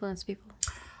friends and influence people.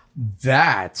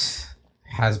 That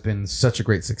has been such a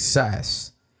great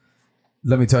success.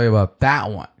 Let me tell you about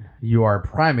that one. You are a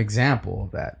prime example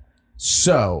of that.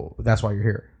 So that's why you're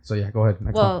here. So yeah, go ahead.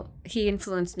 Next one. He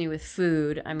influenced me with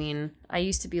food. I mean, I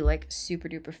used to be like super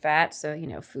duper fat, so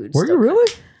food. Were you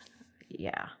really?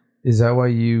 Yeah. Is that why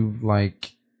you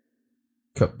like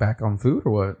cut back on food,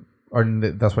 or what? Or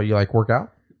that's why you like work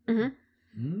out?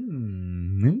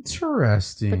 Mm-hmm.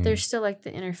 Interesting. But there's still like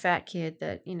the inner fat kid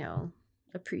that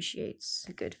appreciates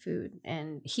good food,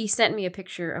 and he sent me a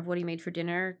picture of what he made for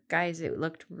dinner. Guys, it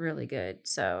looked really good,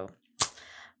 so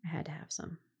I had to have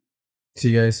some.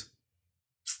 See you guys.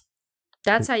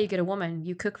 That's how you get a woman.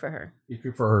 You cook for her. You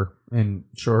cook for her and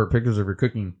show her pictures of your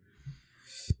cooking.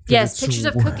 Yes, pictures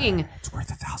of cooking. It's worth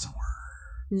 1,000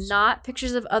 words. Not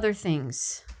pictures of other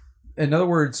things. in other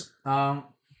words,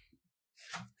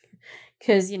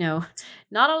 Because,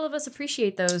 not all of us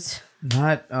appreciate those.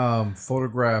 not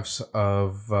photographs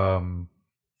of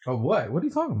what? What are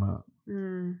you talking about?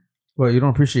 What, you don't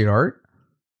appreciate art?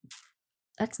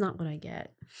 That's not what I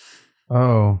get.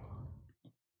 Oh,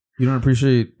 you don't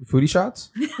appreciate foodie shots?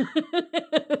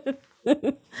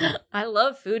 I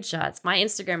love food shots. My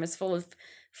Instagram is full of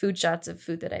food shots of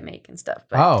food that I make and stuff.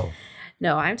 But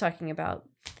no, I'm talking about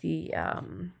the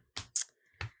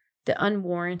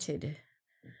unwarranted,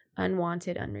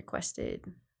 unwanted,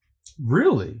 unrequested.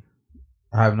 Really?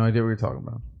 I have no idea what you're talking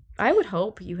about. I would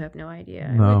hope you have no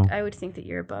idea. No. I would think that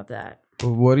you're above that.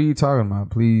 What are you talking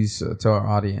about? Please tell our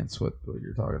audience what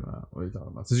you're talking about. What are you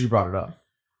talking about? Since you brought it up.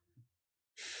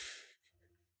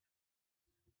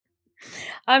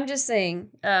 I'm just saying,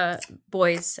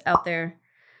 boys out there,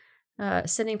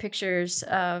 sending pictures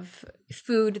of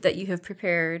food that you have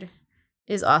prepared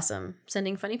is awesome.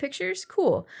 Sending funny pictures,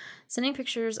 cool. Sending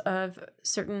pictures of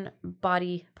certain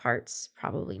body parts,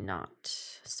 probably not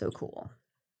so cool.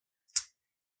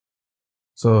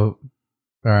 So,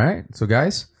 all right. So,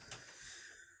 guys,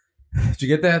 did you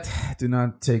get that? Do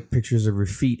not take pictures of your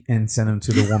feet and send them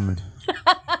to the woman.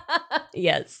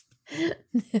 Yes.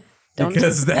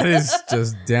 Because that is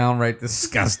just downright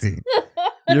disgusting.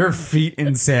 Your feet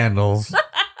in sandals.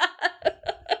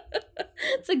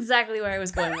 That's exactly where I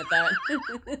was going with that.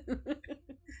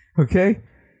 Okay?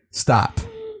 Stop.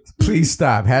 Please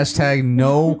stop. Hashtag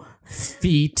no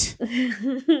feet.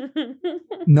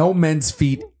 No men's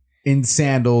feet in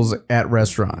sandals at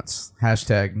restaurants.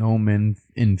 Hashtag no men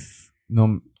in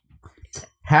no.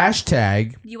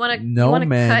 Hashtag you want to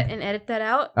men. cut and edit that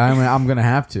out? I'm gonna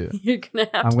have to. You're gonna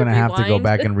have. I'm to gonna have to go rewind.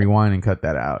 back and rewind and cut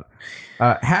that out.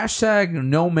 Hashtag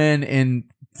no men in.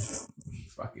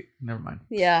 Fuck it. Never mind.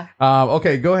 Yeah.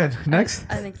 Okay, go ahead. Next.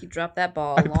 I think you dropped that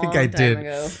ball. I think I did.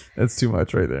 Ago. That's too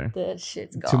much right there. That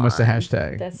shit's gone. Too much to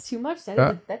hashtag. That's too much.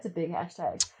 That's a big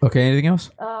hashtag. Okay, anything else?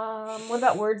 What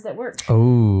about words that work?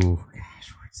 Oh,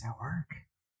 gosh, words that work.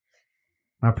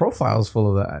 My profile is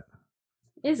full of that.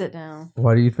 Is it now?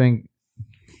 Why do you think?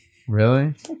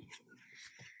 Really?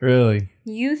 Really?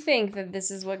 You think that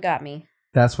this is what got me?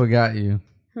 That's what got you.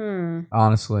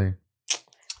 Honestly.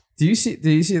 Do you see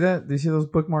that? Do you see those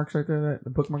bookmarks right there? The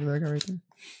bookmark that I got right there?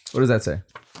 What does that say?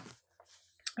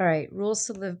 All right. Rules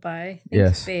to live by. Think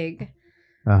Yes. big.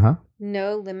 Uh-huh.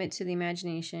 No limit to the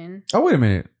imagination. Oh, wait a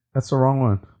minute. That's the wrong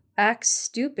one. Act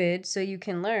stupid so you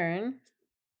can learn.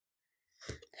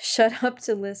 Shut up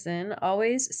to listen.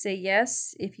 Always say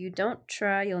yes. If you don't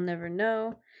try, you'll never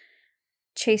know.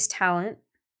 Chase talent.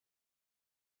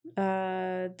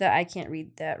 That I can't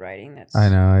read that writing. That's I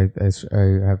know. I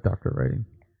have doctorate writing.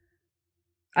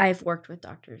 I've worked with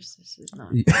doctors. This is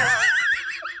not.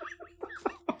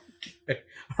 Okay.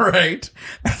 All right.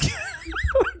 I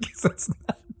guess that's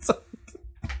not something.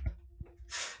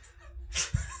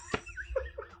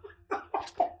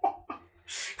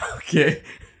 Okay.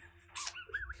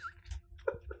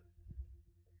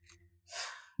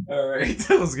 All right.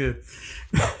 That was good.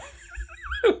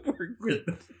 Work with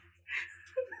them.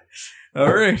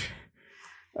 All right.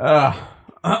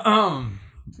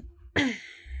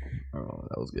 Oh,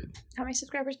 that was good. How many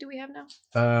subscribers do we have now?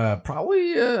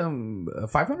 Probably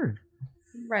 500.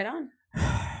 Right on.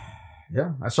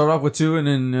 Yeah, I started off with 2, and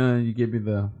then you gave me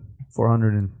the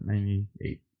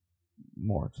 498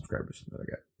 more subscribers that I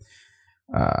got.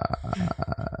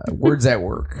 Words at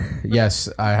work. Yes,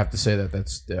 I have to say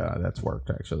that's worked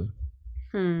actually.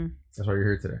 That's why you're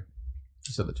here today.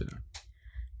 Just so that you know.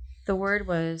 The word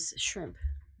was shrimp.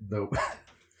 The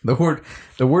word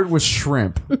was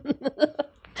shrimp.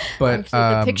 But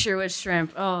the picture was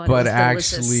shrimp. Oh, but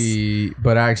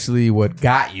actually, what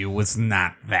got you was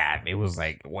not that. It was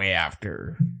like way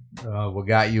after. What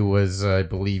got you was, I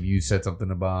believe, you said something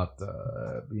about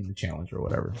being the challenge or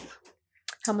whatever.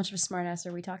 How much of a smartass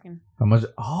are we talking? How much?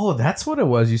 Oh, that's what it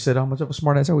was. You said, "How much of a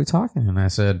smartass are we talking?" And I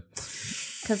said,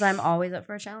 "Because I'm always up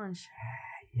for a challenge."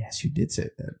 Yes, you did say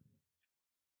that.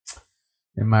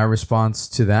 And my response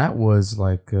to that was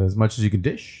like, as much as you can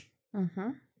dish. Mm-hmm.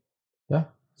 Yeah,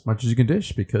 as much as you can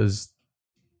dish, because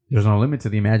there's no limit to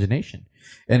the imagination.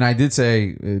 And I did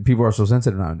say people are so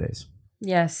sensitive nowadays.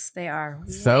 Yes, they are.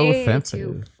 So way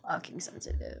sensitive. Too fucking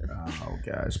sensitive. Oh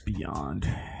gosh, beyond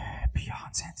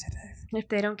sensitive. If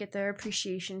they don't get their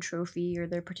appreciation trophy or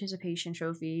their participation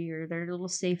trophy or their little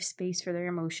safe space for their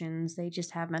emotions, they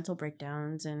just have mental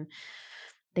breakdowns and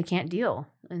they can't deal.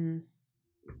 And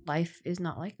life is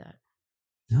not like that.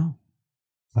 No.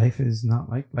 Life is not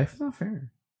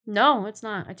fair. No, it's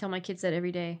not. I tell my kids that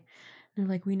every day. They're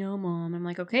like, "We know, Mom." I'm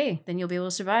like, "Okay, then you'll be able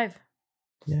to survive."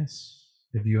 Yes.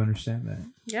 If you understand that.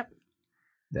 Yep.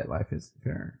 that life is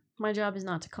fair. My job is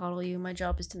not to coddle you. My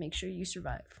job is to make sure you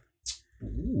survive.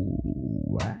 Ooh,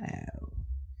 wow.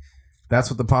 That's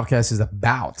what the podcast is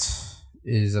about.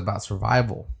 It is about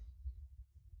survival.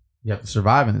 You have to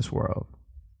survive in this world.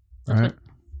 Right?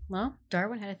 Well,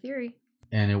 Darwin had a theory.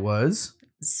 And it was?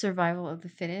 Survival of the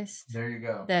fittest. There you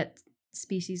go. That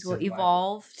species will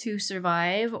evolve to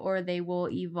survive, or they will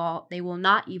evolve. They will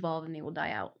not evolve and they will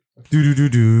die out.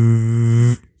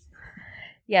 Do.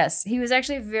 Yes, he was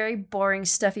actually a very boring,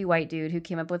 stuffy white dude who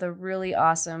came up with a really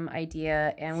awesome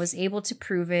idea and was able to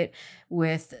prove it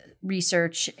with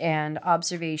research and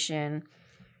observation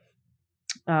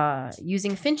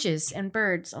using finches and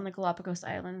birds on the Galapagos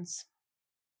Islands.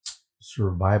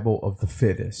 Survival of the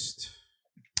fittest.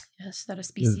 Yes, that a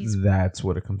species. That's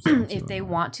what it comes down to. If they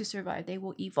want to survive, they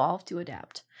will evolve to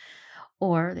adapt,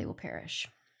 or they will perish.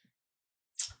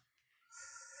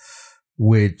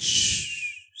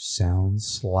 Which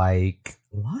sounds like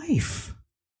life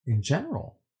in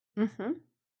general. Mm-hmm.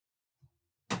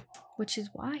 Which is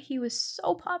why he was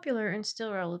so popular and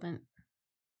still relevant.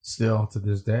 Still to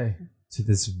this day. To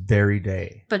this very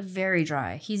day. But very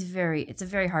dry. It's a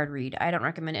very hard read. I don't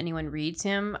recommend anyone reads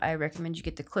him. I recommend you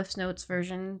get the Cliff's Notes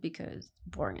version because it's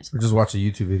boring as fuck. Or just watch a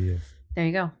YouTube video. There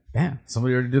you go. Man,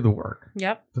 somebody already did the work.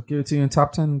 Yep. They'll give it to you in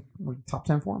top 10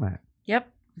 format.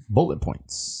 Yep. Bullet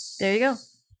points. There you go.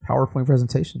 PowerPoint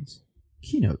presentations.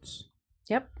 Keynotes.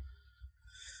 Yep.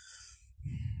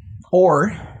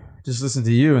 Or just listen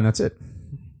to you and that's it.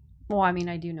 Well, I mean,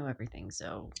 I do know everything,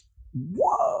 so...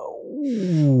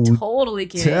 Whoa. Totally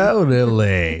kidding.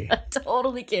 Totally.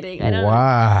 Totally kidding.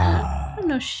 I don't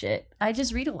know shit. I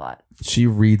just read a lot. She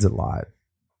reads a lot.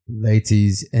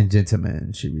 Ladies and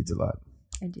gentlemen, she reads a lot.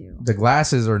 I do. The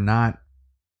glasses are not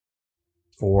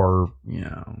for,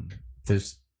 to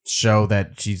show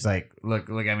that she's like, look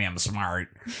at me, I'm smart.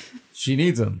 She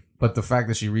needs them. But the fact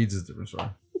that she reads is a different story.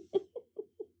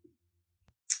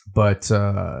 But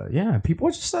people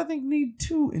just, I think, need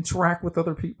to interact with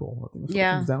other people. I think that's what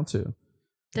it comes down to.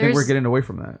 I think we're getting away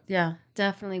from that. Yeah,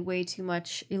 definitely way too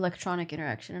much electronic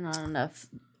interaction and not enough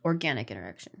organic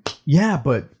interaction. Yeah,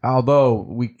 but although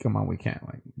we can't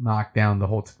like knock down the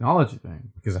whole technology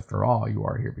thing because after all, you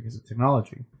are here because of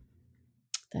technology.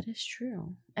 That is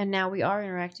true. And now we are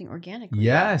interacting organically.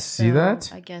 Yes, see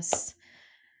that? I guess.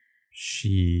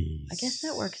 Jeez. I guess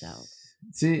that works out.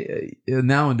 See,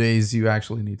 nowadays you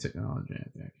actually need technology, I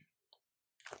think.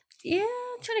 Yeah,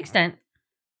 to an extent.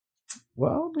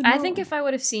 Well, I think if I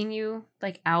would have seen you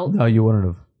like out. No, you wouldn't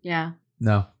have. Yeah.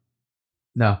 No.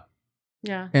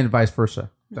 Yeah. And vice versa.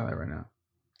 Tell that right now.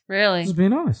 Really? Just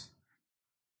being honest.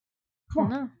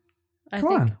 Come on. No.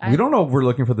 Come on. We don't know if we're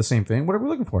looking for the same thing. What are we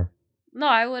looking for? No,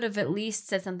 I would have at least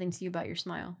said something to you about your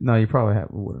smile. No, you probably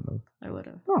wouldn't have. I would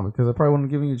have. No, because I probably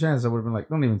wouldn't have given you a chance. I would have been like,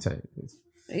 don't even tell you, please.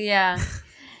 Yeah.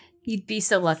 You'd be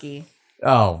so lucky.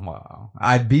 Oh, wow.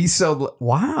 I'd be so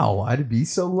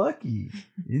lucky.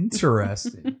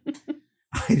 Interesting.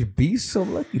 I'd be so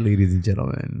lucky, ladies and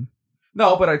gentlemen.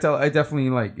 No, but I definitely,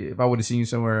 like, if I would have seen you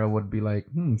somewhere, I would be like,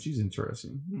 she's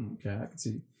interesting. Okay, I can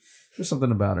see. There's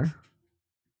something about her.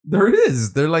 There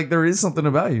is. There is something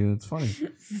about you. It's funny.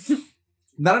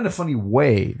 Not in a funny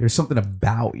way. There's something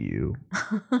about you. ...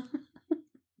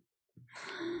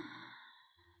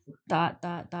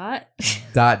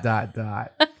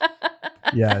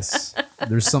 Yes.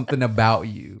 There's something about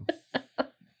you.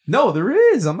 No, there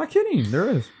is. I'm not kidding. There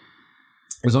is.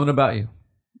 There's something about you.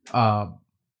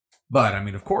 But I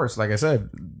mean, of course, like I said,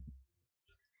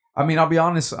 I mean, I'll be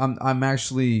honest. I'm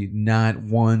actually not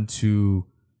one to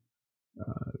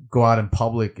go out in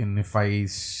public, and if I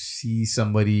see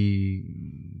somebody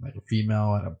like a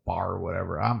female at a bar or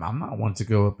whatever, I'm not one to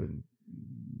go up and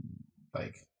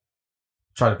like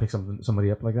try to pick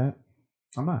somebody up like that.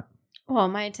 I'm not. Well,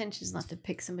 my intention is not to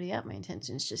pick somebody up. My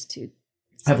intention is just to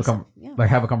have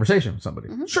a conversation with somebody.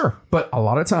 Mm-hmm. Sure, but a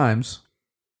lot of times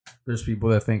there's people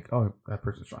that think, "Oh, that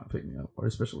person's trying to pick me up," or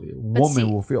especially a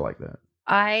woman will feel like that.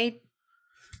 I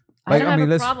don't have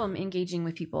a problem engaging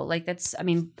with people. Like that's, I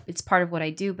mean, it's part of what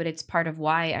I do, but it's part of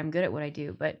why I'm good at what I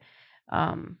do. But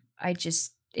I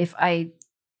just, if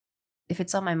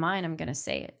it's on my mind, I'm gonna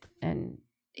say it. And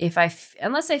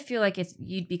unless I feel like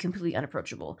you'd be completely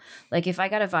unapproachable. Like if I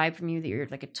got a vibe from you that you're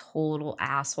like a total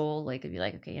asshole, like it'd be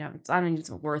like, okay, it's not even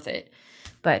worth it.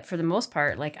 But for the most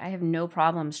part, like I have no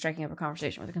problem striking up a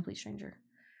conversation with a complete stranger,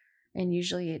 and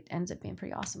usually it ends up being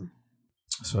pretty awesome.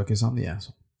 So I guess I'm the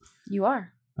asshole. You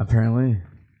are. Apparently,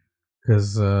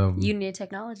 because you need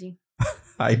technology.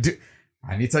 I do.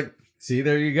 I need to see.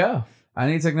 There you go. I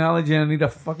need technology, and I need a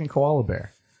fucking koala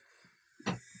bear.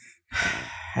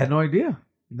 Had no idea.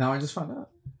 Now I just found out.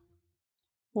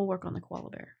 We'll work on the koala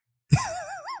bear.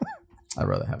 I'd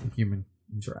rather have a human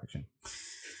interaction.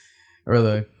 I'd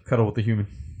rather cuddle with a human.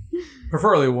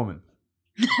 Preferably a woman.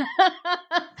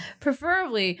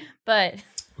 Preferably, but...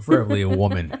 Preferably a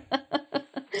woman.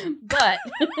 But...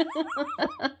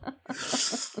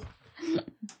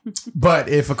 But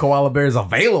if a koala bear is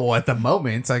available at the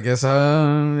moment, I guess,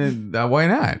 why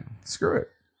not? Screw it.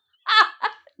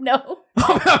 No.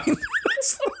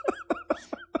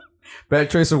 Bad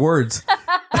choice of words.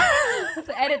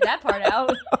 Edit that part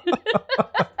out.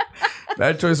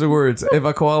 Bad choice of words. If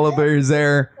a koala bear is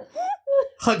there,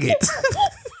 hug it.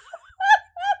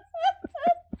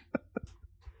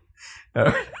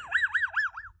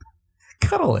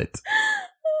 Cuddle it.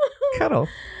 Cuddle.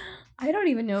 I don't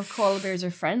even know if koala bears are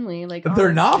friendly. Like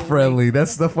they're not honestly, friendly. like,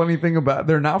 That's the funny thing about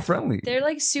they're not friendly. they're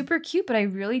like super cute, but I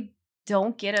really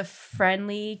don't get a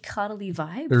friendly, cuddly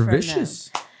vibe. They're from vicious.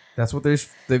 them. That's what they've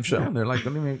shown. They're like,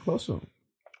 don't even get close to them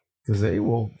because they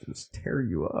will just tear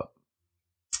you up.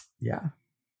 Yeah,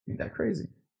 ain't that crazy?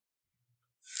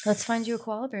 Let's find you a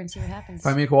koala bear and see what happens.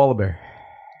 Find me a koala bear.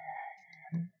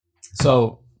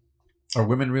 So, are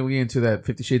women really into that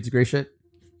 50 Shades of Grey shit?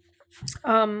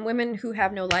 Women who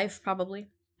have no life, probably.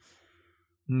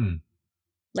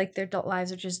 Like their adult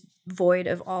lives are just void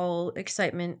of all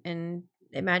excitement and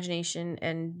imagination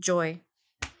and joy.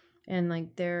 And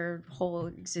like their whole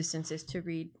existence is to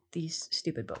read these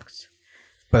stupid books.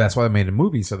 But that's why they made a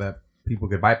movie so that people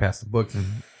could bypass the books and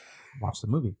watch the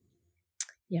movie.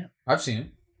 Yeah. I've seen it.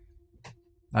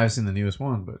 I haven't seen the newest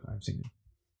one, but I've seen it.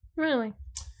 Really?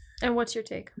 And what's your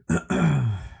take?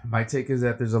 My take is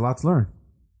that there's a lot to learn.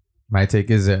 My take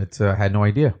is that I had no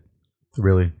idea.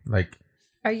 Really. Like,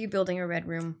 Are you building a red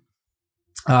room?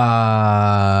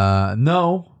 no,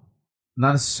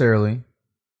 not necessarily.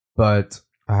 But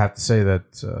I have to say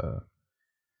that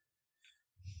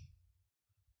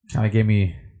kind of gave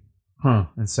me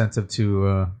incentive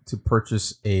to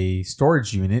purchase a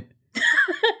storage unit.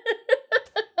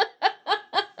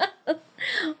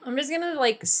 I'm just gonna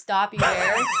like stop you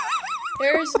there.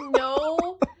 There's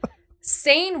no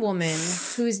sane woman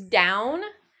who's down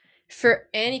for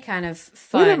any kind of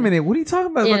fun. Wait a minute, what are you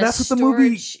talking about? In That's a what the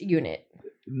movie unit.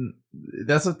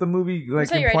 That's what the movie I'll like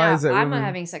tell you right now, implies that I'm women, not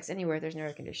having sex anywhere there's no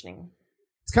air conditioning.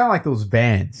 it's kind of like those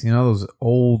vans, you know, those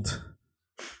old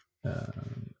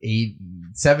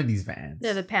 70s vans.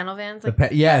 They're the panel vans. Like,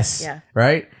 yes. Yeah.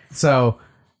 Right? So,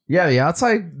 yeah, the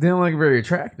outside didn't look very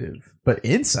attractive, but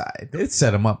inside, it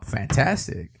set them up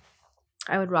fantastic.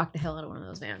 I would rock the hell out of one of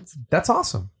those vans. That's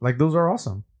awesome. Like, those are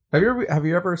awesome. Have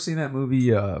you ever seen that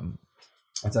movie?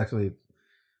 It's actually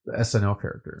the SNL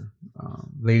character,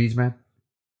 Ladies Man.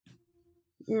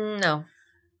 No.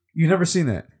 You never seen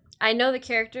that? I know the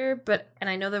character, and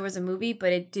I know there was a movie,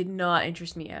 but it did not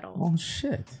interest me at all. Oh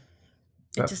shit!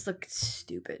 It just looked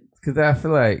stupid. Because I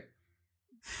feel like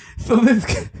so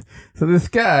this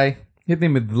guy, his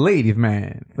name is Ladies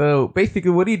Man. So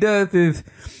basically, what he does is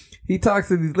he talks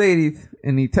to these ladies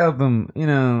and he tells them, you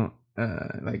know,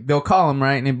 like they'll call him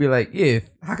right and they'll be like, "Yes,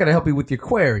 how can I help you with your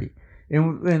query?"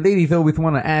 And ladies always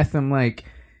want to ask him like,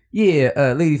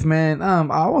 "Yeah, ladies man, I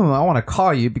want to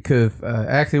call you because I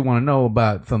actually want to know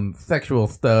about some sexual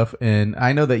stuff, and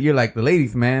I know that you're like the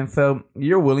ladies man, so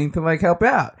you're willing to like help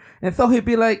out." And so he'd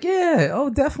be like, "Yeah, oh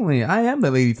definitely, I am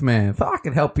the ladies man, so I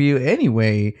can help you any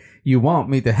way you want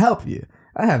me to help you.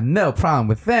 I have no problem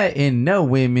with that, and no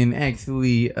women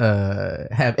actually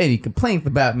have any complaints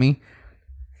about me."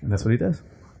 And that's what he does.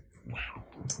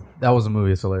 That was a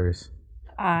movie. It's hilarious.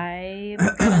 I'm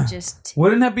gonna just...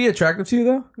 Wouldn't that be attractive to you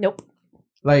though? Nope.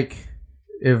 Like,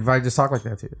 if I just talk like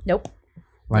that to you? Nope.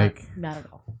 Like, Not at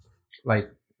all.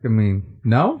 like, I mean,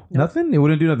 no, nothing. It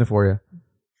wouldn't do nothing for you.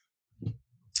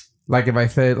 Like if I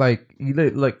said, like, you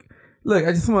look,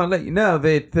 I just want to let you know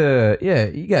that, yeah,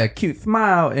 you got a cute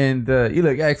smile and you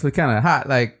look actually kind of hot.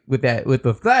 Like with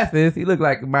those glasses, you look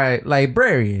like my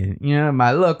librarian. You know,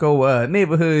 my local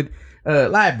neighborhood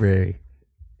library.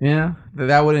 You know,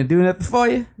 that wouldn't do nothing for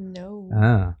you. No.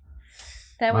 Ah,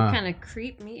 That would kind of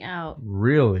creep me out.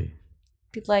 really?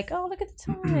 Be like, oh, look at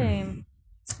the time.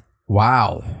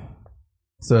 Wow.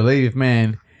 So the ladies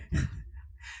man.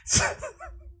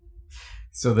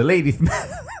 So the ladies man.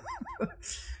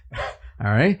 All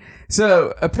right.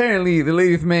 So apparently the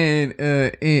ladies man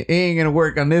ain't gonna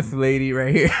work on this lady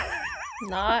right here.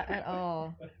 Not at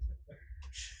all.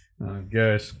 Oh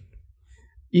gosh.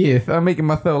 Yes, I'm making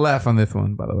myself laugh on this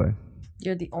one, by the way.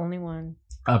 You're the only one.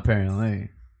 Apparently.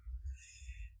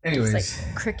 Anyways. There's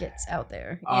like crickets out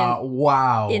there.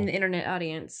 Wow. In the internet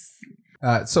audience.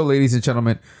 So, ladies and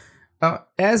gentlemen,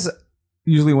 as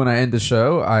usually when I end the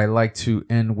show, I like to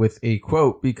end with a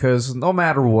quote because no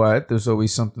matter what, there's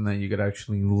always something that you could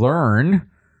actually learn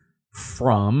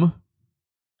from.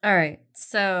 All right.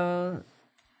 So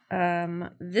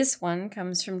this one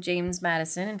comes from James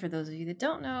Madison. And for those of you that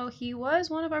don't know, he was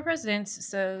one of our presidents.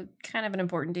 So kind of an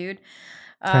important dude.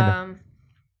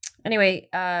 Anyway,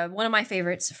 one of my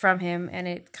favorites from him, and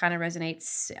it kind of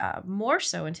resonates more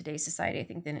so in today's society, I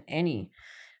think, than any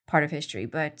part of history.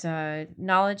 But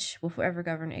knowledge will forever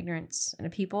govern ignorance, and a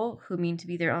people who mean to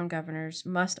be their own governors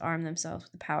must arm themselves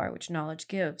with the power which knowledge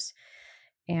gives.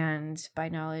 And by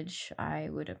knowledge, I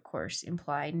would, of course,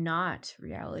 imply not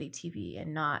reality TV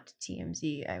and not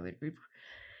TMZ. I would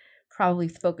probably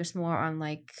focus more on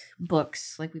like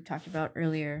books, like we've talked about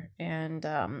earlier, and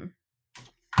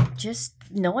just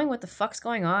knowing what the fuck's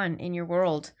going on in your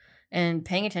world and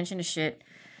paying attention to shit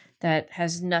that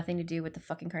has nothing to do with the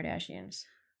fucking Kardashians.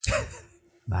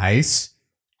 Nice.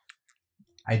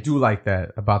 I do like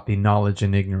that about the knowledge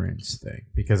and ignorance thing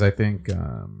because I think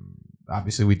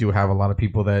obviously we do have a lot of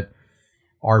people that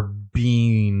are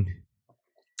being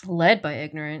led by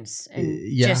ignorance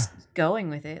and just going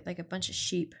with it like a bunch of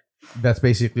sheep. That's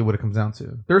basically what it comes down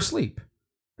to. They're asleep.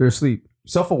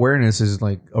 Self-awareness is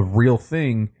like a real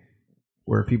thing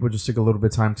where people just take a little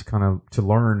bit of time to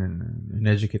learn and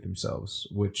educate themselves,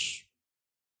 which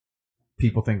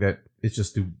people think that it's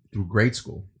just through grade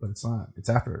school, but it's not. It's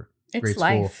after grade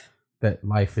school that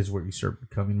life is where you start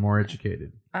becoming more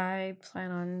educated. I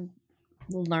plan on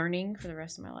learning for the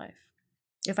rest of my life.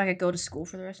 If I could go to school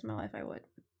for the rest of my life, I would.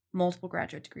 Multiple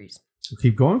graduate degrees. So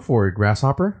keep going for it,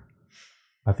 Grasshopper.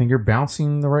 I think you're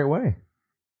bouncing the right way.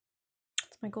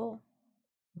 That's my goal.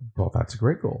 Well, that's a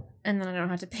great goal. And then I don't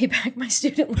have to pay back my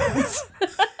student loans.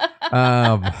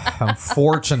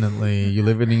 Unfortunately, you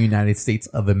live in the United States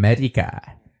of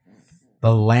America,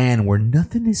 the land where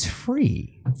nothing is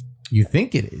free. You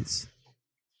think it is.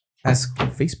 Ask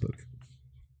Facebook.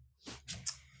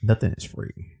 Nothing is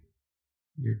free.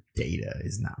 Your data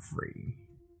is not free.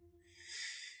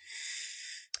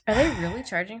 Are they really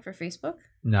charging for Facebook?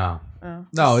 No. Oh.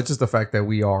 No, it's just the fact that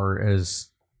we are,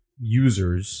 as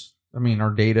users, I mean,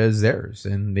 our data is theirs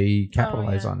and they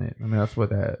capitalize on it. I mean, that's what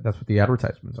the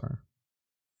advertisements are.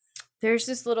 There's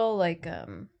this little like I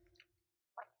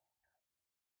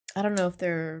don't know if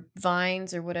they're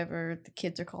vines or whatever the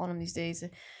kids are calling them these days. I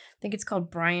think it's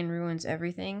called Brian Ruins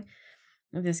Everything.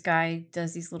 This guy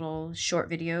does these little short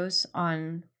videos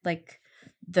on like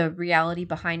the reality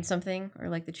behind something or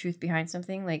like the truth behind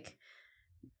something, like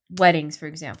weddings, for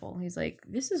example. He's like,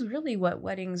 this is really what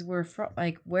weddings were from,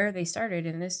 like where they started,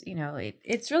 and this, you know,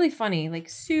 it's really funny, like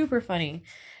super funny.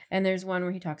 And there's one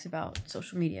where he talks about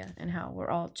social media and how we're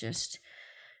all just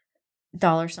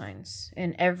dollar signs,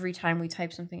 and every time we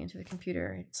type something into the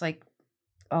computer, it's like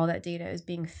all that data is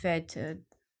being fed to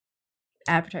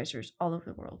advertisers all over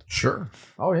the world. Sure.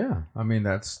 Oh yeah. I mean,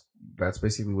 that's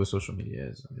basically what social media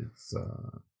is. It's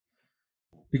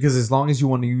because as long as you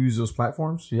want to use those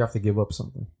platforms, you have to give up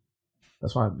something.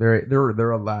 That's why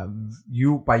they're allowed.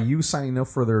 By you signing up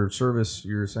for their service,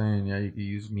 you're saying, yeah, you can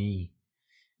use me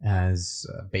as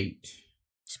bait.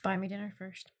 Just buy me dinner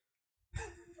first.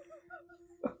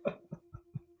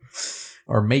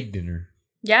 Or make dinner.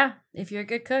 Yeah, if you're a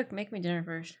good cook, make me dinner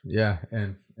first. Yeah,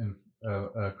 and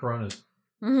Coronas.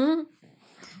 Mm-hmm.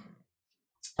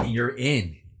 You're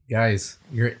in, guys.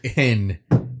 You're in.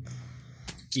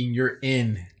 You're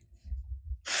in.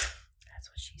 That's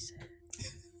what she said.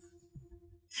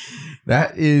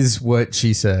 That is what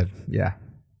she said. Yeah,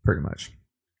 pretty much.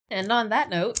 And on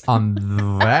that note. On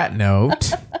that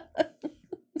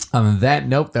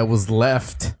note that was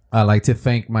left, I'd like to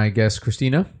thank my guest,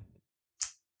 Christina,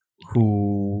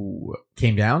 who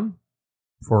came down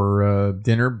for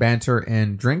dinner, banter,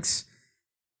 and drinks.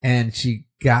 And she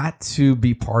got to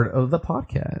be part of the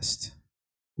podcast,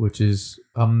 which is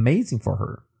amazing for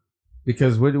her.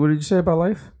 Because what did you say about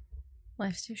life?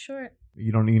 Life's too short.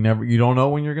 You don't know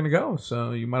when you're gonna go,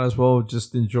 so you might as well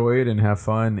just enjoy it and have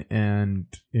fun and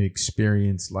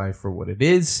experience life for what it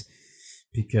is,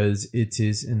 because it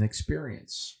is an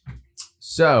experience.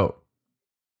 So,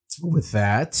 with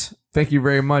that, thank you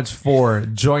very much for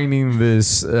joining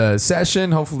this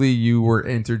session. Hopefully, you were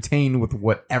entertained with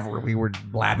whatever we were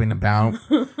blabbing about,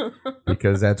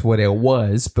 because that's what it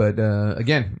was. But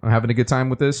again, I'm having a good time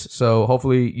with this, so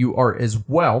hopefully you are as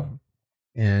well.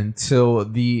 Until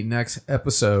the next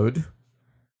episode,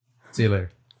 see you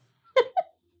later.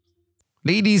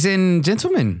 Ladies and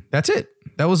gentlemen, that's it.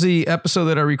 That was the episode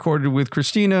that I recorded with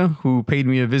Christina, who paid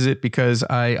me a visit because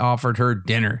I offered her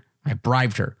dinner. I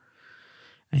bribed her.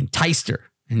 I enticed her,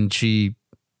 and she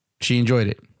enjoyed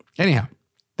it. Anyhow,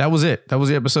 that was it. That was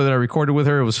the episode that I recorded with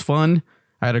her. It was fun.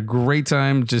 I had a great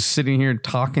time just sitting here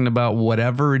talking about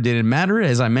whatever. It didn't matter.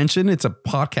 As I mentioned, it's a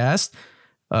podcast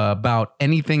about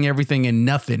anything, everything, and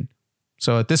nothing.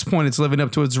 So at this point, it's living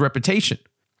up to its reputation.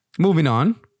 Moving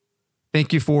on.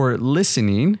 Thank you for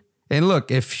listening. And look,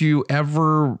 if you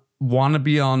ever want to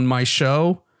be on my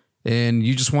show and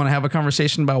you just want to have a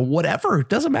conversation about whatever, it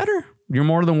doesn't matter. You're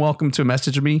more than welcome to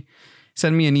message me,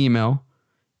 send me an email.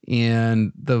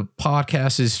 And the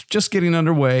podcast is just getting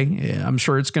underway. I'm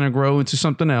sure it's going to grow into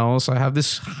something else. I have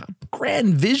this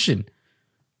grand vision.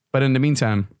 But in the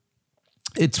meantime,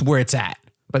 it's where it's at.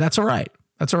 But that's all right.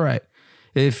 That's all right.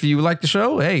 If you like the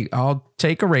show, hey, I'll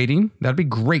take a rating. That'd be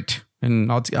great.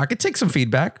 And I could take some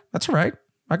feedback. That's all right.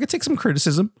 I could take some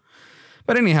criticism.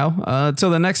 But anyhow, till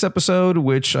the next episode,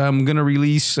 which I'm going to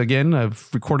release again. I've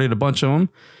recorded a bunch of them.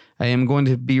 I am going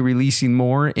to be releasing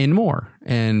more and more.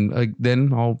 And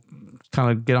then I'll kind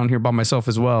of get on here by myself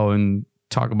as well and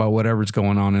talk about whatever's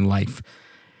going on in life.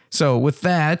 So with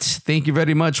that, thank you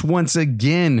very much once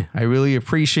again. I really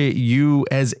appreciate you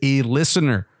as a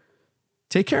listener.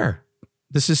 Take care.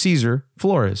 This is Cesar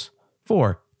Flores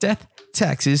for Death,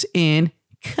 Taxes, and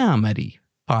Comedy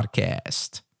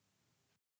Podcast.